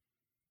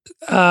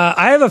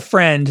 I have a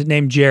friend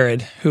named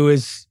Jared who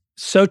is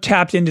so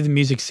tapped into the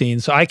music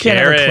scene. So I can't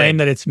ever claim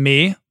that it's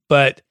me,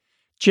 but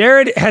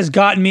Jared has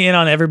gotten me in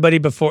on everybody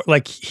before.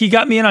 Like he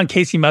got me in on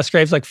Casey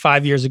Musgraves like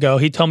 5 years ago.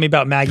 He told me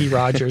about Maggie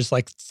Rogers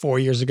like 4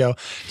 years ago.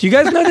 Do you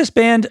guys know this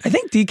band? I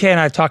think DK and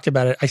I have talked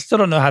about it. I still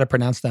don't know how to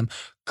pronounce them.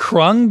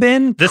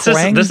 Khruangbin? This is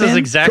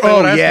exactly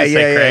what I was going to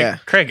say, Craig. Yeah.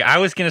 Craig, I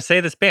was going to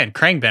say this band,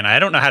 Khruangbin. I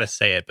don't know how to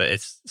say it, but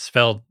it's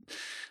spelled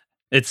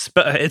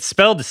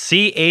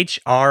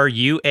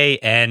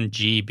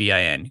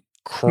CHRUANGBIN.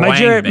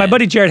 My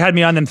buddy Jared had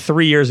me on them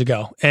 3 years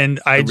ago, and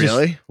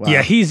Wow.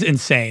 Yeah, he's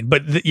insane.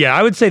 But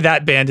I would say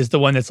that band is the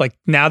one that's like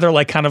now they're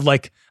like kind of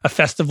like a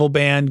festival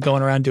band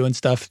going around doing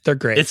stuff. They're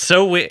great. It's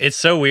so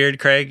weird,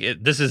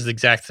 Craig. This is the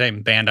exact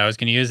same band I was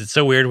going to use. It's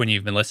so weird when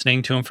you've been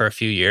listening to them for a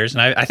few years,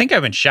 and I think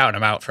I've been shouting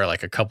them out for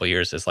like a couple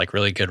years as like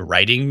really good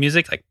writing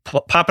music. Like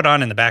pop it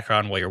on in the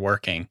background while you're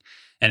working,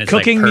 and it's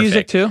cooking like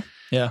music too.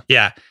 Yeah.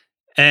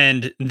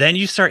 And then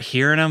you start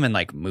hearing them in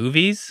like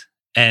movies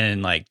and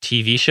in like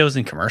TV shows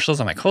and commercials.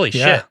 I'm like, holy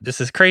shit,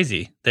 this is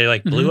crazy. They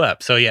like blew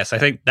up. So yes, I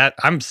think that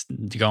I'm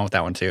going with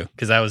that one too,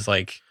 because that was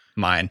like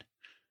mine.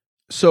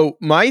 So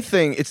my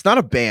thing, it's not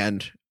a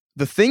band.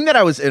 The thing that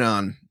I was in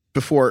on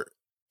before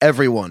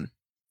everyone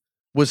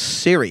was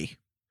Siri.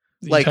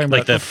 Like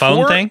the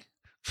phone thing?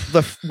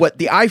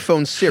 The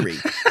iPhone Siri,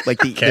 like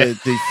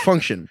the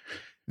function.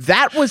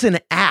 That was an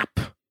app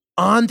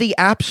on the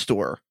App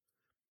Store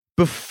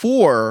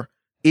before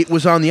it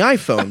was on the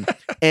iPhone.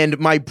 And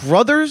my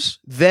brother's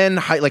then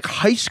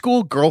high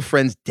school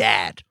girlfriend's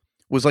dad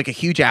was like a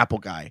huge Apple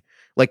guy,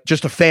 like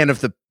just a fan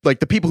of the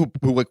people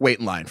who like wait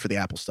in line for the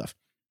Apple stuff.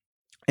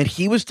 And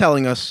he was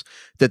telling us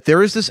that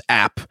there is this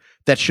app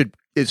that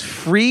is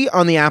free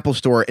on the Apple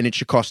Store, and it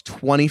should cost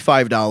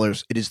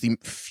 $25. It is the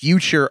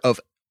future of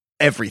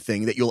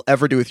everything that you'll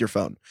ever do with your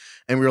phone.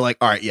 And we were like,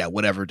 all right, yeah,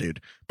 whatever,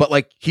 dude. But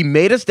like he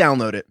made us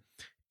download it.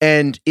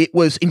 And it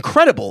was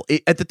incredible.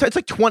 At the time,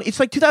 it's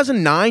like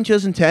 2009,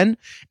 2010,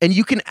 and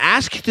you can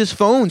ask this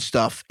phone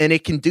stuff, and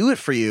it can do it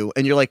for you.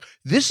 And you're like,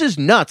 this is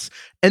nuts.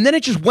 And then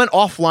it just went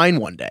offline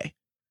one day,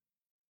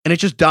 and it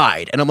just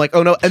died. And I'm like,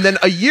 oh no. And then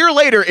a year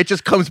later, it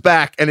just comes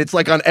back, and it's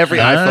like on every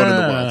iPhone in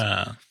the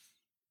world.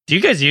 Do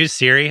you guys use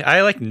Siri?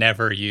 I like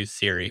never use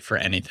Siri for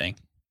anything,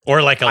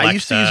 or like Alexa. I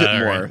used to use it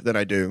more than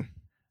I do.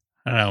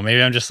 I don't know.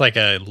 Maybe I'm just like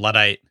a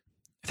Luddite.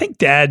 I think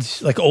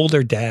dads, like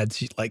older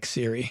dads, like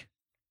Siri.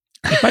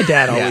 Like my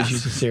dad always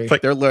uses Siri.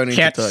 Like, they're learning.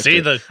 Can't to see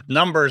the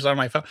numbers on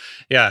my phone.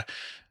 Yeah.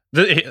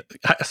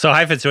 So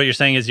Heifetz, what you're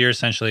saying is you're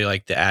essentially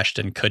like the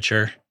Ashton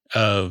Kutcher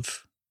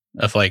of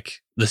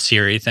like the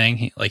Siri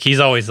thing. He's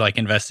always like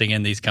investing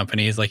in these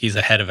companies. Like he's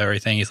ahead of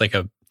everything. He's like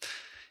I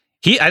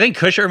think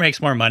Kutcher makes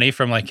more money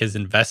from like his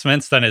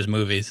investments than his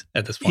movies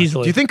at this point.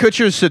 Easily. Do you think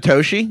Kutcher is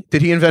Satoshi?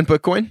 Did he invent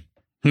Bitcoin?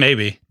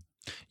 Maybe.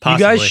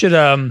 Possibly. You guys should,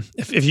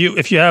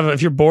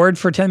 if you're bored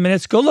for 10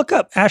 minutes, go look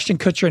up Ashton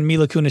Kutcher and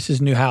Mila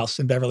Kunis' new house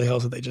in Beverly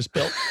Hills that they just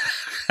built.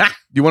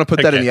 You want to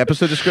put that in the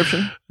episode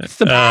description? It's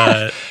the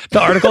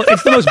article.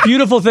 It's the most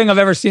beautiful thing I've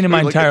ever seen in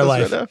my entire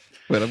life. Right,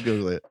 wait, I'm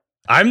Googling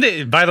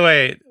it. By the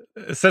way,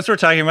 since we're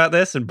talking about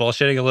this and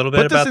bullshitting a little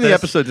bit about this. Put this in the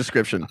episode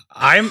description.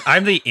 I'm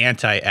the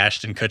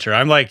anti-Ashton Kutcher.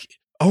 I'm like,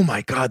 oh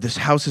my God, this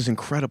house is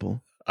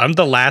incredible. I'm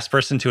the last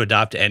person to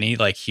adopt any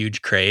like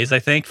huge craze, I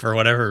think, for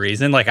whatever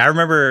reason. Like I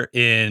remember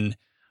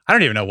I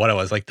don't even know what it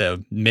was, like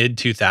the mid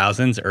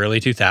 2000s, early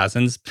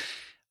 2000s.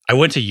 I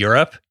went to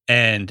Europe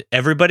and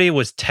everybody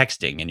was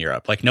texting in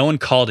Europe. Like no one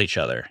called each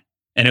other.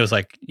 And it was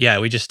like, yeah,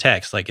 we just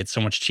text. Like it's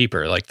so much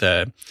cheaper. Like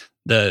the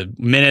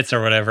minutes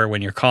or whatever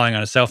when you're calling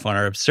on a cell phone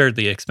are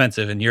absurdly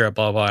expensive in Europe,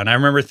 blah, blah. And I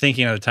remember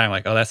thinking at the time,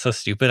 like, oh, that's so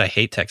stupid. I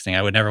hate texting.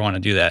 I would never want to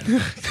do that.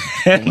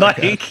 And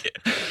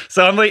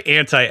so I'm like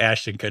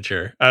anti-Ashton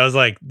Kutcher. I was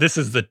like, this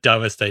is the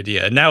dumbest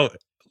idea. Now,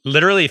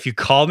 literally, if you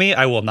call me,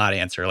 I will not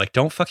answer. Like,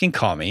 don't fucking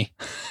call me.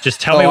 Just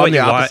tell me what you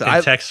want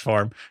in text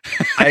form.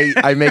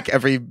 I make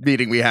every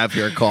meeting we have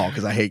here a call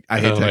because I hate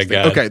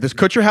texting. Okay, this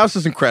Kutcher house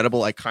is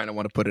incredible. I kind of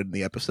want to put it in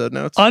the episode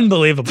notes.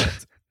 Unbelievable.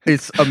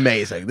 It's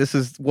amazing.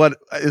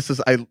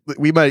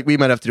 We might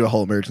have to do a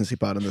whole emergency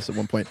pod on this at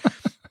one point. All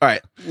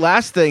right,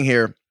 last thing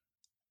here.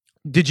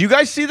 Did you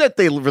guys see that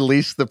they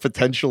released the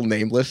potential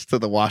name list to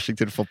the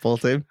Washington football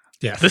team?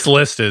 Yeah. This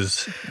list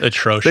is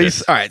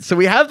atrocious. All right, so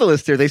we have the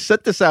list here. They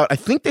sent this out. I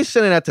think they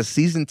sent it out to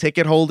season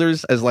ticket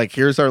holders as like,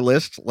 here's our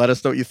list. Let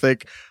us know what you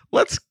think.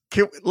 We're just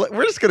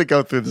going to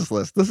go through this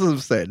list. This is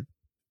insane.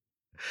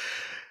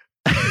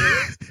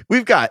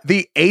 We've got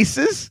the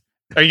Aces.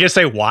 Are you going to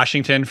say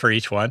Washington for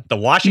each one? The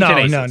Washington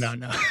Aces.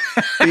 No.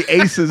 The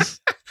Aces.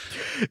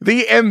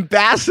 The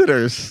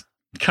Ambassadors.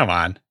 Come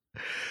on.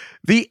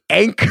 The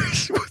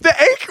Anchors.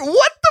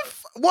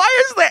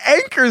 Why is the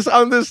Anchors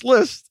on this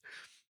list?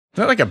 Is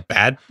that like a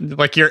bad,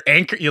 like your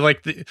anchor,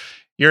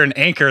 you're an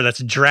anchor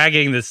that's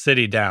dragging the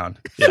city down.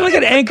 Yeah. I feel like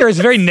an anchor is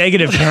a very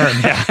negative term.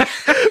 Yeah.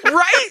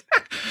 Right?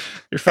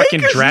 You're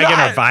fucking dragging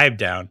our vibe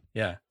down.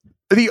 Yeah.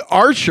 The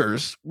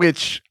Archers,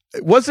 which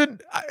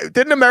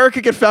didn't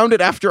America get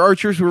founded after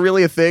Archers were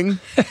really a thing?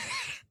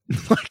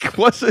 Like,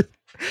 was it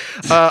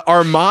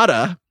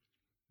Armada?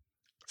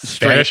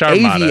 Spanish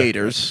Armada.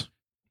 Aviators.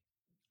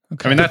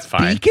 Okay. I mean, that's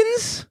fine.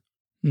 Beacons?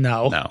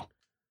 No.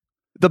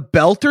 The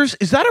Belters?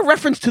 Is that a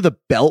reference to the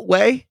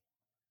Beltway?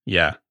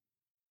 Yeah.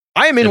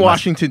 I am in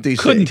Washington,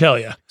 D.C. Couldn't tell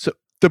you. So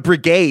the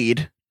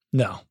Brigade.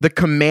 No. The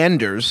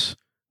Commanders.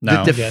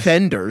 No. The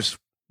Defenders.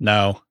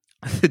 No.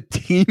 The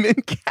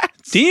Demon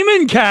Cats.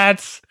 Demon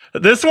Cats.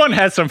 This one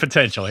has some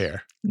potential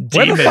here.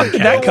 Where the fuck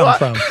did that come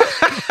from?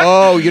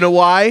 Oh, you know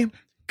why?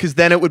 Because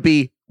then it would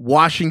be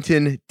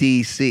Washington,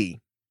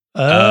 D.C.,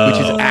 which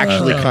is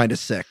actually kind of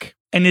sick.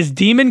 And is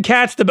Demon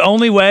Cats the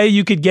only way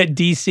you could get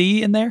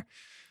DC in there?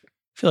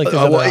 I feel like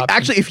there's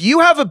actually, if you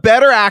have a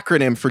better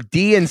acronym for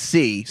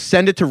DNC,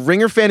 send it to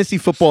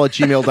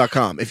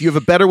ringerfantasyfootball@gmail.com. If you have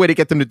a better way to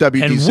get them to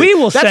WDC. And we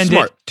will send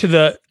it to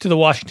the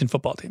Washington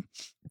football team.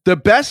 The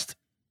best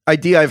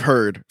idea I've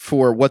heard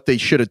for what they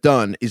should have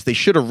done is they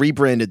should have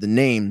rebranded the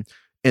name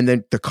and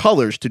then the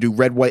colors to do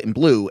red, white, and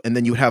blue. And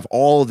then you have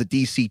all the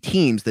DC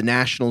teams, the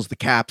Nationals, the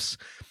Caps,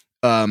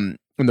 and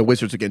the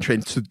Wizards again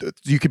trained. So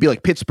you could be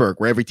like Pittsburgh,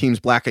 where every team's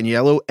black and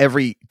yellow.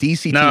 Every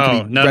DC team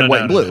could be red,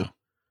 white, and blue. No.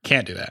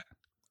 Can't do that.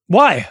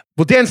 Why?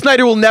 Well, Dan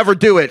Snyder will never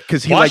do it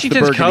because he likes the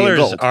burgundy colors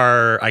and gold.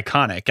 Are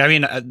iconic. I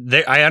mean,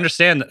 I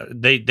understand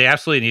they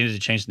absolutely needed to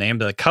change the name,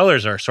 but the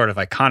colors are sort of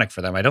iconic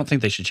for them. I don't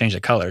think they should change the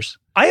colors.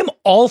 I am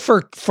all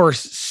for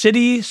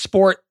city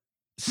sport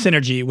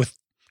synergy with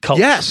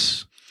colors.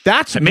 Yes.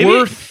 That's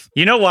worth.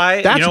 You know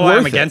why? That's you know why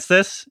I'm worth against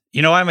this?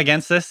 You know why I'm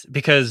against this?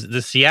 Because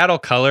the Seattle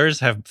colors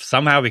have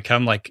somehow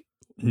become like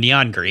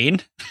neon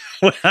green.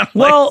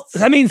 Well,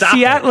 I mean,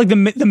 Seattle, like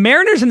the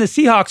Mariners and the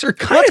Seahawks are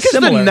kind of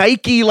similar. The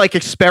Nike like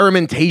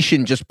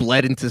experimentation just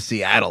bled into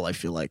Seattle, I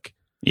feel like.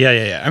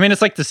 Yeah. I mean,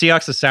 it's like the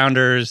Seahawks, the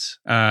Sounders,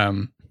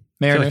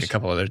 I feel Mariners. like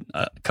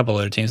a couple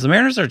other teams. The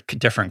Mariners are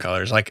different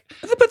colors. Like,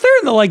 But they're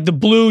in the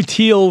blue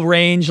teal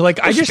range. I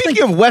just think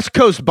Speaking of West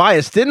Coast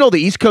bias, didn't all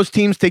the East Coast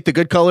teams take the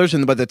good colors,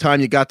 and by the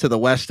time you got to the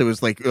West, it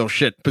was like, oh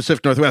shit,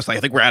 Pacific Northwest. I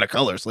think we're out of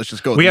colors. Let's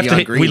just go. we with have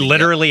to. green. We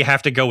literally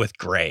have to go with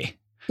gray.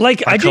 I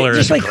color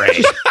just is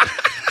gray.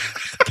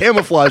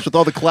 camouflage with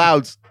all the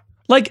clouds.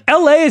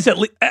 LA is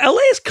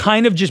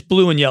kind of just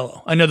blue and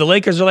yellow. I know the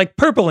Lakers are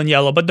purple and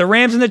yellow, but the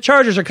Rams and the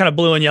Chargers are kind of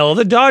blue and yellow.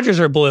 The Dodgers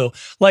are blue.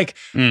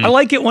 I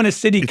like it when a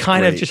city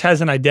kind of just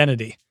has an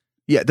identity.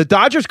 Yeah, the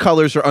Dodgers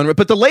colors are unreal,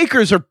 but the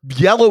Lakers are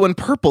yellow and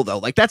purple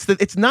though.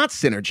 It's not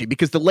synergy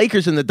because the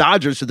Lakers and the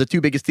Dodgers are the two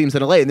biggest teams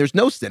in LA, and there's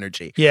no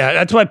synergy. Yeah,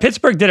 that's why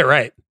Pittsburgh did it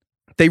right.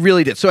 They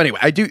really did. So anyway,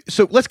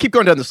 So let's keep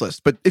going down this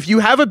list. But if you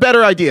have a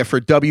better idea for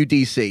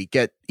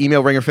WDC,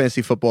 email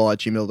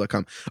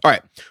ringerfantasyfootball@gmail.com. All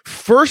right.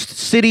 First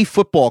City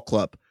Football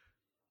Club.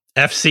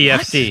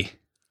 FCFC.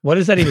 What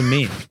does that even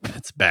mean?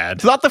 It's bad.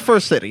 It's not the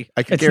first city.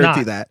 I can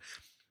guarantee that.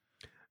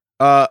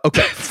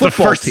 Okay. It's the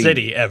first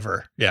city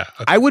ever. Yeah.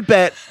 Okay. I would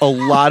bet a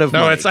lot of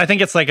money. I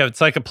think it's like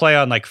a play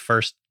on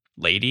First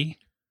Lady.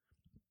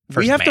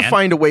 We have to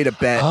find a way to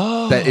bet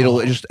that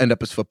it'll just end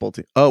up as football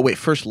team. Oh, wait,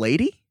 First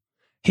Lady?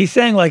 He's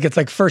saying it's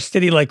like First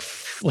City, like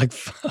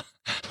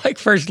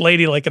First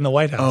Lady, like in the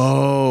White House.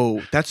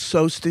 Oh, that's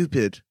so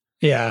stupid.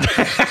 Yeah.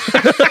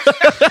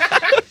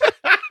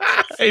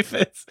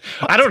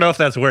 I don't know if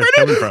that's where it's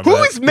coming from. Who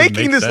is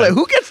making this list?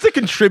 Who gets to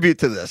contribute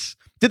to this?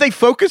 Did they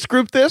focus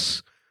group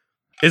this?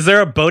 Is there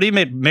a Bodie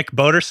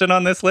McBoderson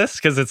on this list?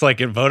 Because it's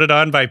it voted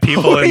on by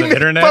people in the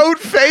internet.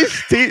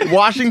 Boatface,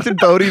 Washington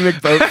Bodie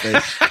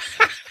McBoatface.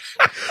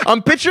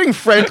 I'm picturing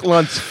Frank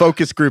Luntz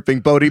focus grouping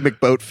Bodie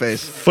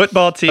McBoatface.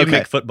 Football team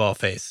McFootball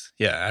face.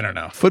 Yeah, I don't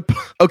know.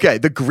 Okay,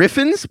 the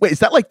Griffins? Wait, is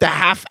that the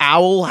half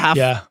owl, half...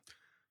 Yeah.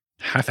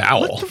 Half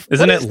owl.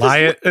 Isn't it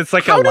lion? It's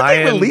like How a lion. How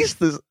did they release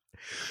this?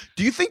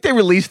 Do you think they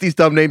released these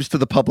dumb names to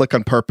the public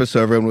on purpose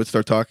so everyone would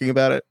start talking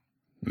about it?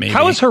 Maybe.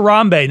 How is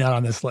Harambe not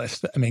on this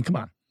list? I mean, come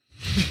on.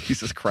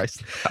 Jesus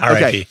Christ.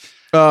 R.I.P.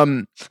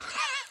 Okay.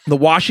 The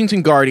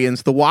Washington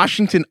Guardians, the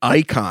Washington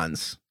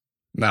Icons.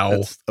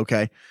 No.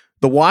 Okay.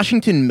 The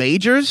Washington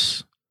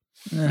Majors?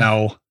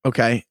 No.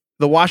 Okay.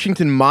 The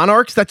Washington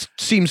Monarchs? That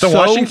seems the so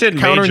Washington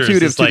counterintuitive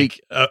Majors is to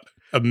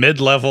a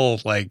mid-level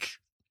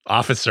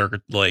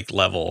officer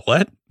level.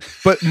 What?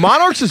 But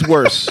Monarchs is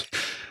worse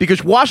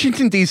because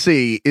Washington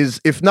D.C. is,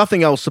 if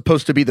nothing else,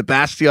 supposed to be the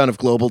bastion of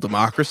global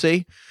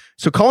democracy.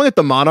 So calling it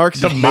the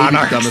Monarchs is maybe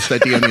the dumbest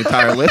idea on the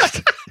entire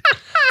list.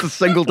 It's the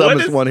single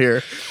dumbest one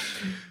here.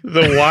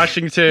 The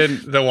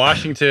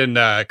Washington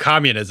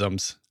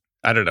communisms.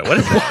 I don't know. What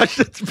is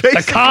it?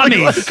 The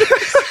commies.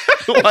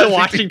 The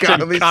Washington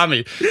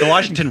commie. The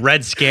Washington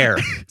Red Scare.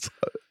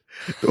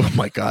 Oh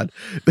my God.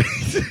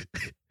 Okay,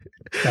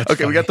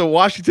 funny. we got the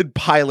Washington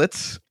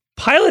Pilots.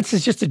 Pilots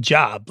is just a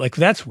job.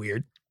 That's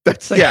weird.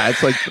 It's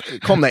like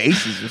call them the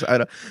Aces.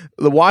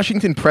 The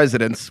Washington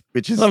Presidents,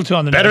 which is a little too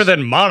on the better nose.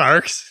 than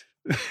Monarchs.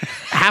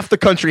 Half the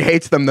country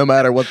hates them no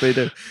matter what they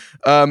do.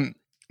 The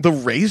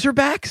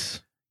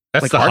Razorbacks?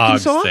 That's like the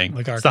Arkansas? Hogs thing.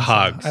 Like it's the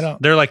Arkansas. Hogs.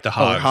 They're like the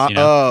Hogs.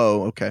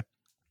 Okay.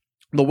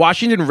 The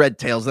Washington Red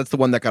Tails. That's the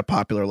one that got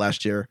popular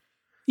last year.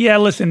 Yeah,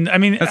 listen, I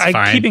mean,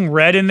 fine. keeping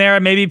red in there,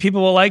 maybe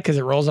people will like because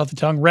it rolls off the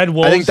tongue. Red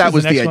Wolves. I think that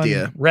was the next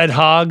idea. one. Red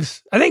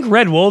Hogs. I think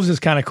Red Wolves is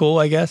kind of cool,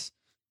 I guess.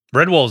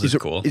 Red Wolves is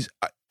cool.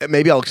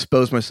 Maybe I'll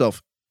expose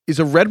myself. Is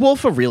a red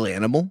wolf a real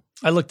animal?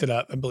 I looked it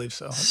up. I believe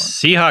so.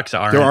 Seahawks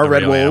aren't. There are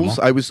red wolves. Animal.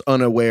 I was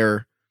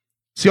unaware.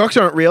 Seahawks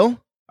aren't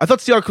real? I thought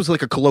Seahawks was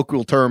like a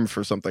colloquial term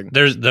for something.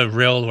 There's the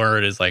real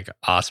word is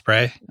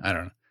osprey. I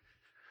don't know.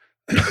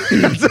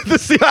 The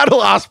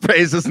Seattle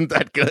Ospreys isn't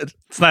that good.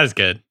 It's not as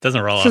good.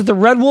 Doesn't roll So off. the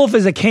red wolf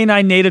is a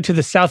canine native to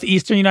the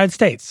southeastern United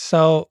States.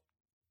 So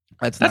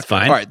That's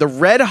fine. All right, the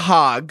Red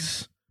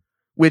Hogs,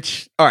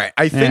 which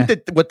I think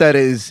that what that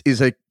is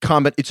a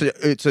comment.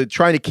 It's a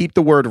trying to keep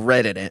the word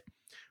red in it.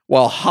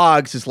 While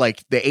Hogs is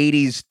like the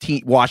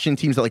 80s Washington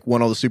teams that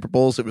won all the Super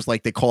Bowls. It was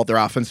like they called their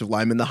offensive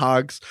linemen the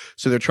Hogs.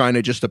 So they're trying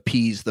to just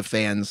appease the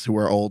fans who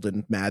are old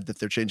and mad that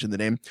they're changing the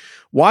name.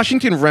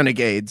 Washington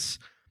Renegades.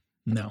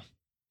 no.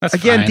 That's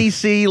Again, fine.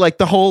 DC, like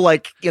the whole I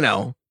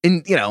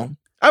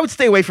would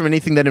stay away from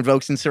anything that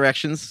invokes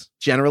insurrections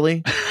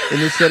generally in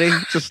this city.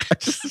 Just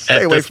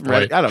stay away from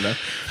it. I don't know.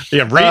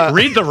 Yeah,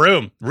 read the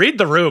room. Read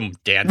the room,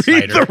 Dan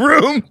Read Snyder. the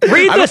room.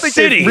 Read I don't the think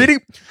city.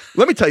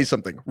 Let me tell you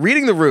something.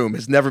 Reading the room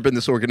has never been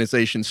this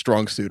organization's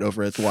strong suit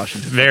over at the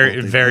Washington. Very,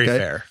 football team, very okay?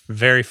 fair.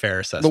 Very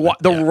fair assessment.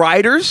 The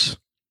Riders.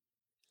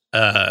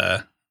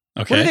 Okay.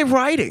 What are they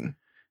riding?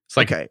 It's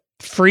like Okay.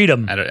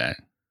 Freedom. I don't know.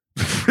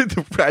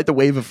 Ride the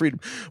wave of freedom.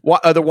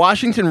 The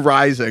Washington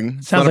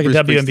Rising. Sounds like a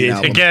WNBA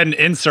album. Again,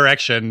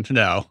 insurrection.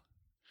 No.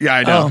 Yeah,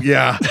 I know. Oh.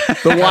 Yeah.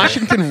 The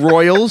Washington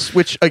Royals,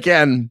 which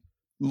again,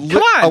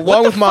 Come on, along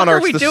what with the fuck are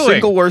Monarchs, we the doing?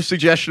 single worst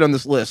suggestion on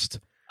this list.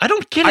 I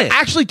don't get I it.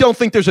 actually don't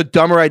think there's a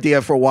dumber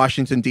idea for a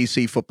Washington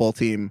DC football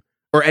team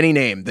or any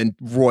name than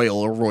Royal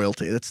or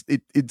Royalty. That's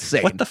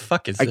insane. What the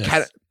fuck is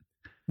this?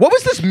 What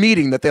was this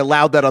meeting that they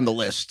allowed that on the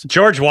list?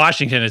 George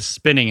Washington is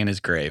spinning in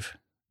his grave.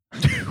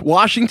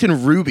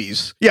 Washington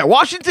Rubies. Yeah,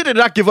 Washington did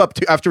not give up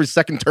after his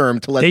second term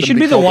to let They them should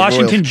be the called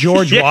Washington Royals.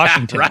 George Yeah,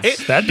 Washingtons. right?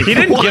 That'd be He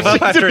didn't cool. give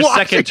up after his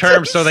second term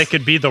Washingtons. so they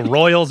could be the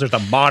Royals or the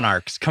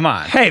Monarchs. Come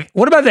on. Hey,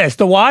 what about this?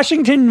 The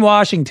Washington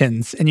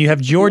Washingtons, and you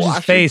have George's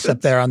face up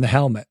Washingtons. there on the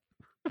helmet.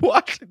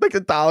 Washington, like a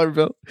dollar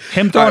bill.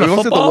 Him All throwing right, we a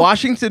also have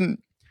football.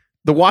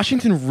 the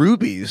Washington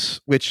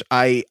Rubies, which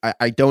I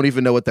don't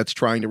even know what that's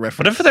trying to What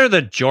reference. if they're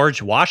the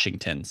George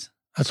Washingtons?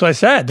 That's what I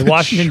said. The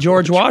Washington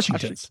George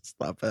Washingtons. It's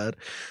not bad.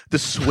 The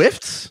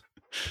Swifts?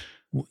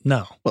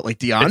 No. What, like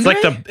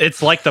DeAndre?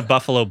 It's like the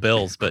Buffalo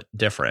Bills, but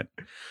different.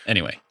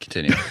 Anyway,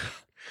 continue.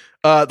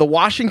 The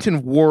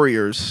Washington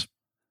Warriors.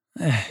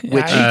 Which you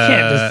Which-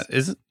 can't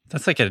just,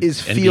 That's like an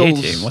Is NBA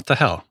feels- team. What the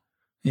hell?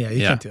 you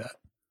yeah. can't do that.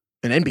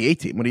 An NBA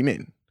team. What do you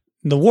mean?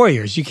 The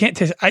Warriors. You can't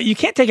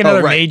take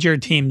another right. major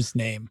team's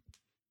name.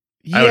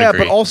 I would Yeah, agree.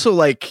 but also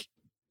like,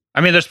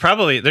 I mean, there's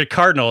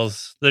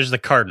Cardinals. There's the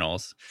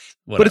Cardinals.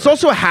 but it's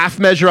also a half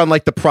measure on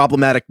like the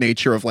problematic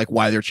nature of like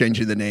why they're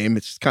changing the name.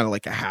 It's kind of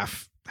like a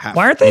half.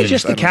 Why aren't they means.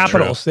 just I the don't know.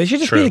 Capitals? They should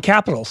just be True. the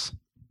Capitals.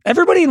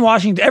 Everybody in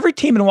Washington, every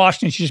team in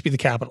Washington should just be the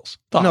Capitals.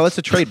 Thoughts? No, that's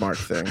a trademark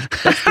thing.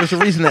 There's a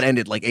reason that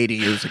ended like 80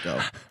 years ago.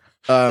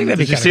 that'd be Did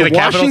you kinda see cool. the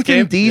Capitals Washington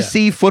game?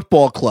 D.C.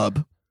 Football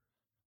Club.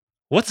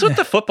 What's with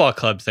the football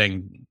club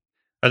thing?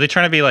 Are they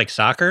trying to be like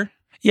soccer?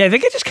 Yeah, I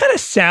think it just kind of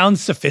sounds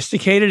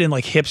sophisticated and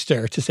like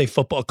hipster to say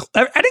football.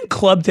 I think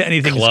club to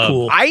anything is Club.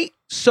 cool. I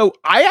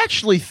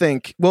actually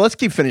think, well, let's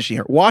keep finishing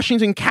here.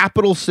 Washington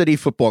Capital City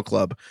Football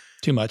Club.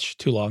 Too much,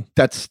 too long.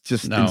 That's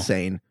just No.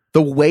 insane.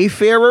 The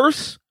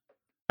Wayfarers.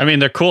 I mean,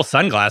 they're cool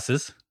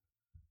sunglasses.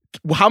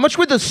 How much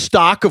would the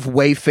stock of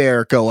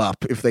Wayfair go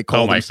up if they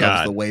called my themselves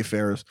God. the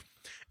Wayfarers?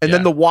 And Yeah.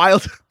 then the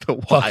Wild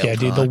Fuck yeah,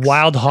 dude. The Hogs.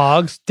 Wild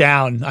Hogs,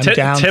 down. I'm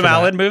down. Tim for that.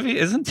 Allen movie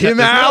isn't Tim isn't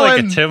that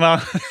Allen. Like a Tim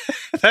Allen.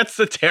 That's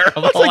a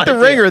terrible. That's like The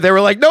idea. Ringer. They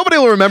were like, nobody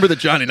will remember the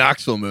Johnny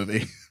Knoxville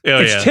movie. Oh,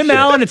 It's yeah. Tim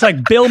Allen. It's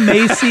like Bill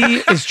Macy.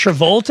 Is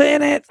Travolta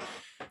in it?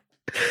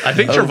 I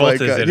think Oh my Travolta's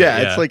God. in Yeah,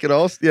 it. it's like it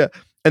all. Yeah.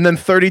 And then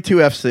 32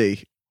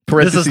 FC.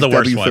 This is the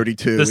worst one.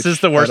 W32. This is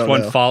which the I worst don't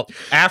one. know. Fault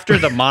after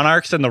the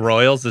Monarchs and the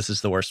Royals. This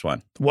is the worst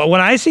one. Well,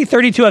 when I see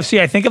 32 FC,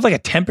 I think of like a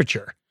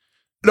temperature.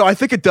 No, I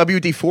think a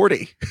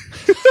WD-40.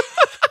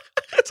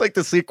 It's like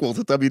the sequel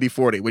to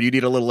WD-40 when you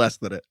need a little less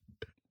than it.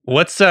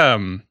 What's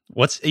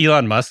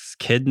Elon Musk's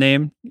kid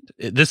name?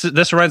 This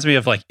reminds me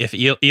of like if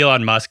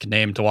Elon Musk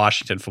named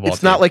Washington football.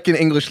 It's not like an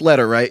English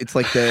letter, right? It's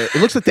like it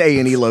looks like the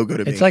A&E logo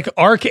to me. It's like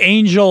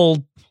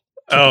Archangel.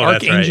 Oh,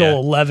 that's right, Archangel yeah.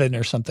 11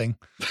 or something.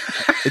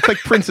 It's like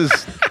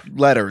Prince's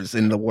letters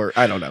in the word.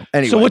 I don't know.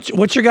 Anyway, So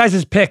what's your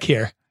guys' pick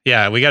here?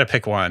 Yeah, we got to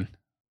pick one.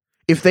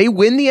 if they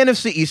win the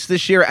NFC East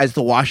this year as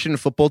the Washington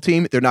football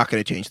team, they're not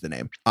going to change the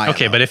name.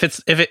 Okay, but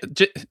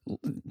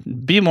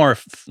be more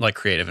like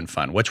creative and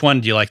fun. Which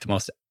one do you like the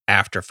most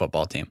after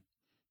football team?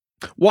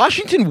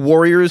 Washington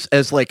Warriors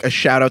as like a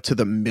shout out to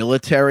the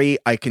military,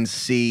 I can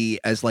see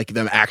as like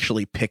them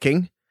actually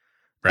picking,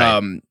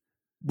 Right.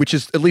 which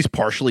is at least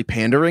partially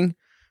pandering.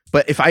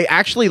 But if I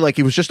actually like,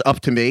 it was just up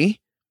to me,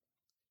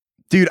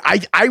 dude,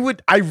 I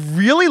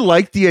really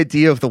like the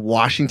idea of the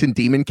Washington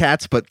Demon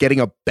Cats, but getting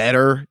a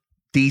better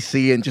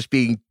DC and just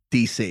being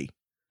DC.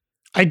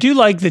 I do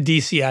like the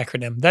DC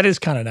acronym. That is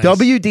kind of nice.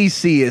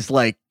 WDC is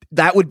like,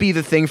 that would be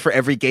the thing for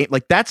every game.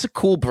 Like that's a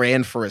cool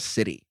brand for a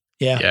city.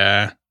 Yeah.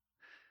 Yeah.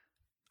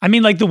 I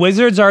mean, like the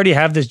Wizards already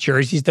have those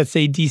jerseys that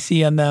say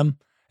DC on them.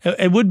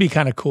 It would be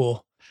kind of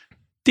cool.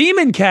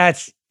 Demon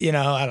Cats,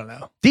 I don't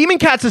know. Demon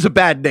Cats is a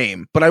bad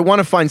name, but I want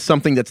to find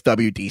something that's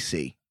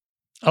WDC.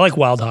 I like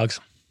Wild Hogs.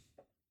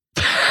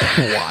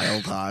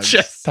 Wild Hogs.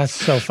 That's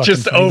so fucking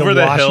Just funny. over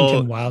the Washington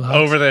hill, Wild Hogs.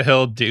 over the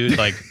hill, dude,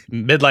 like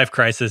midlife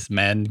crisis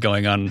men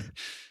going on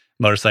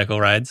motorcycle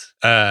rides.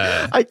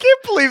 I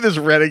can't believe there's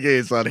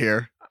Renegades on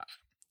here.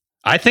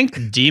 I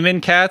think Demon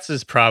Cats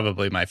is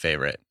probably my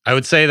favorite. I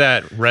would say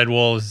that Red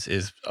Wolves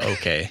is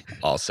okay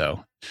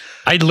also.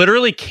 I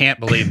literally can't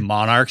believe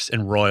Monarchs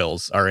and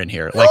Royals are in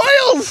here. Like,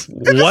 Royals!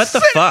 what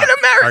the fuck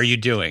are you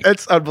doing?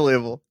 It's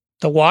unbelievable.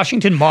 The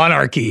Washington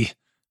Monarchy.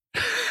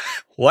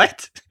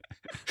 What?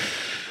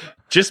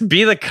 Just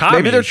be the commies.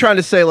 Maybe they're trying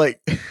to say like,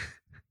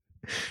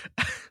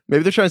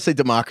 maybe they're trying to say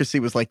Democracy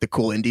was like the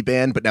cool indie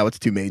band, but now it's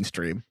too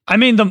mainstream. I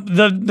mean,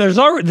 there's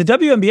already the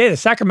WNBA, the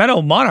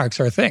Sacramento Monarchs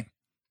are a thing.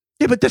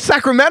 Yeah, but the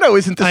Sacramento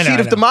isn't the I know, seat I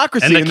of know.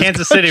 democracy. and the in this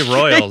Kansas City country.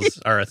 Royals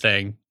are a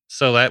thing.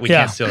 So that we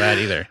Yeah. can't steal that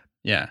either.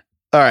 Yeah.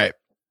 All right.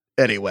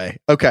 Anyway,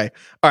 okay.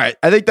 All right.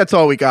 I think that's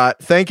all we got.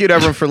 Thank you to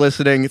everyone for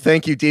listening.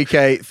 Thank you,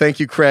 DK. Thank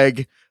you,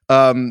 Craig.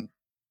 Thank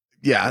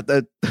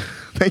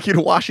you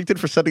to Washington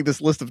for sending this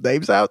list of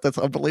names out. That's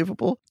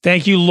unbelievable.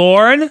 Thank you,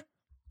 Lauren.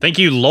 Thank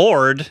you,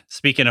 Lord.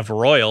 Speaking of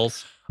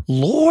Royals.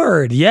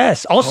 Lord,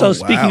 yes. Also, Oh,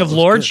 speaking wow, of that's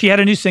Lord, good. she had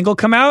a new single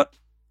come out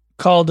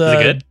called. Is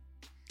it good?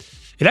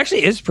 It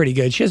actually is pretty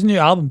good. She has a new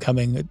album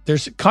coming.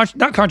 There's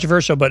not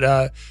controversial,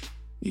 but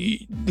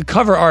the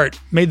cover art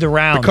made the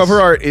rounds. The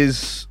cover art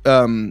is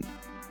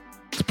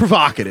it's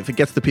provocative. It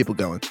gets the people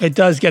going. It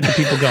does get the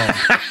people going.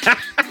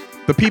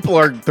 The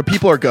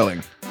people are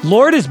going.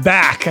 Lord is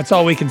back. That's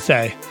all we can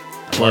say.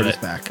 Love Lord it. is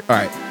back. All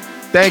right.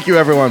 Thank you,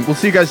 everyone. We'll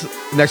see you guys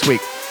next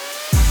week.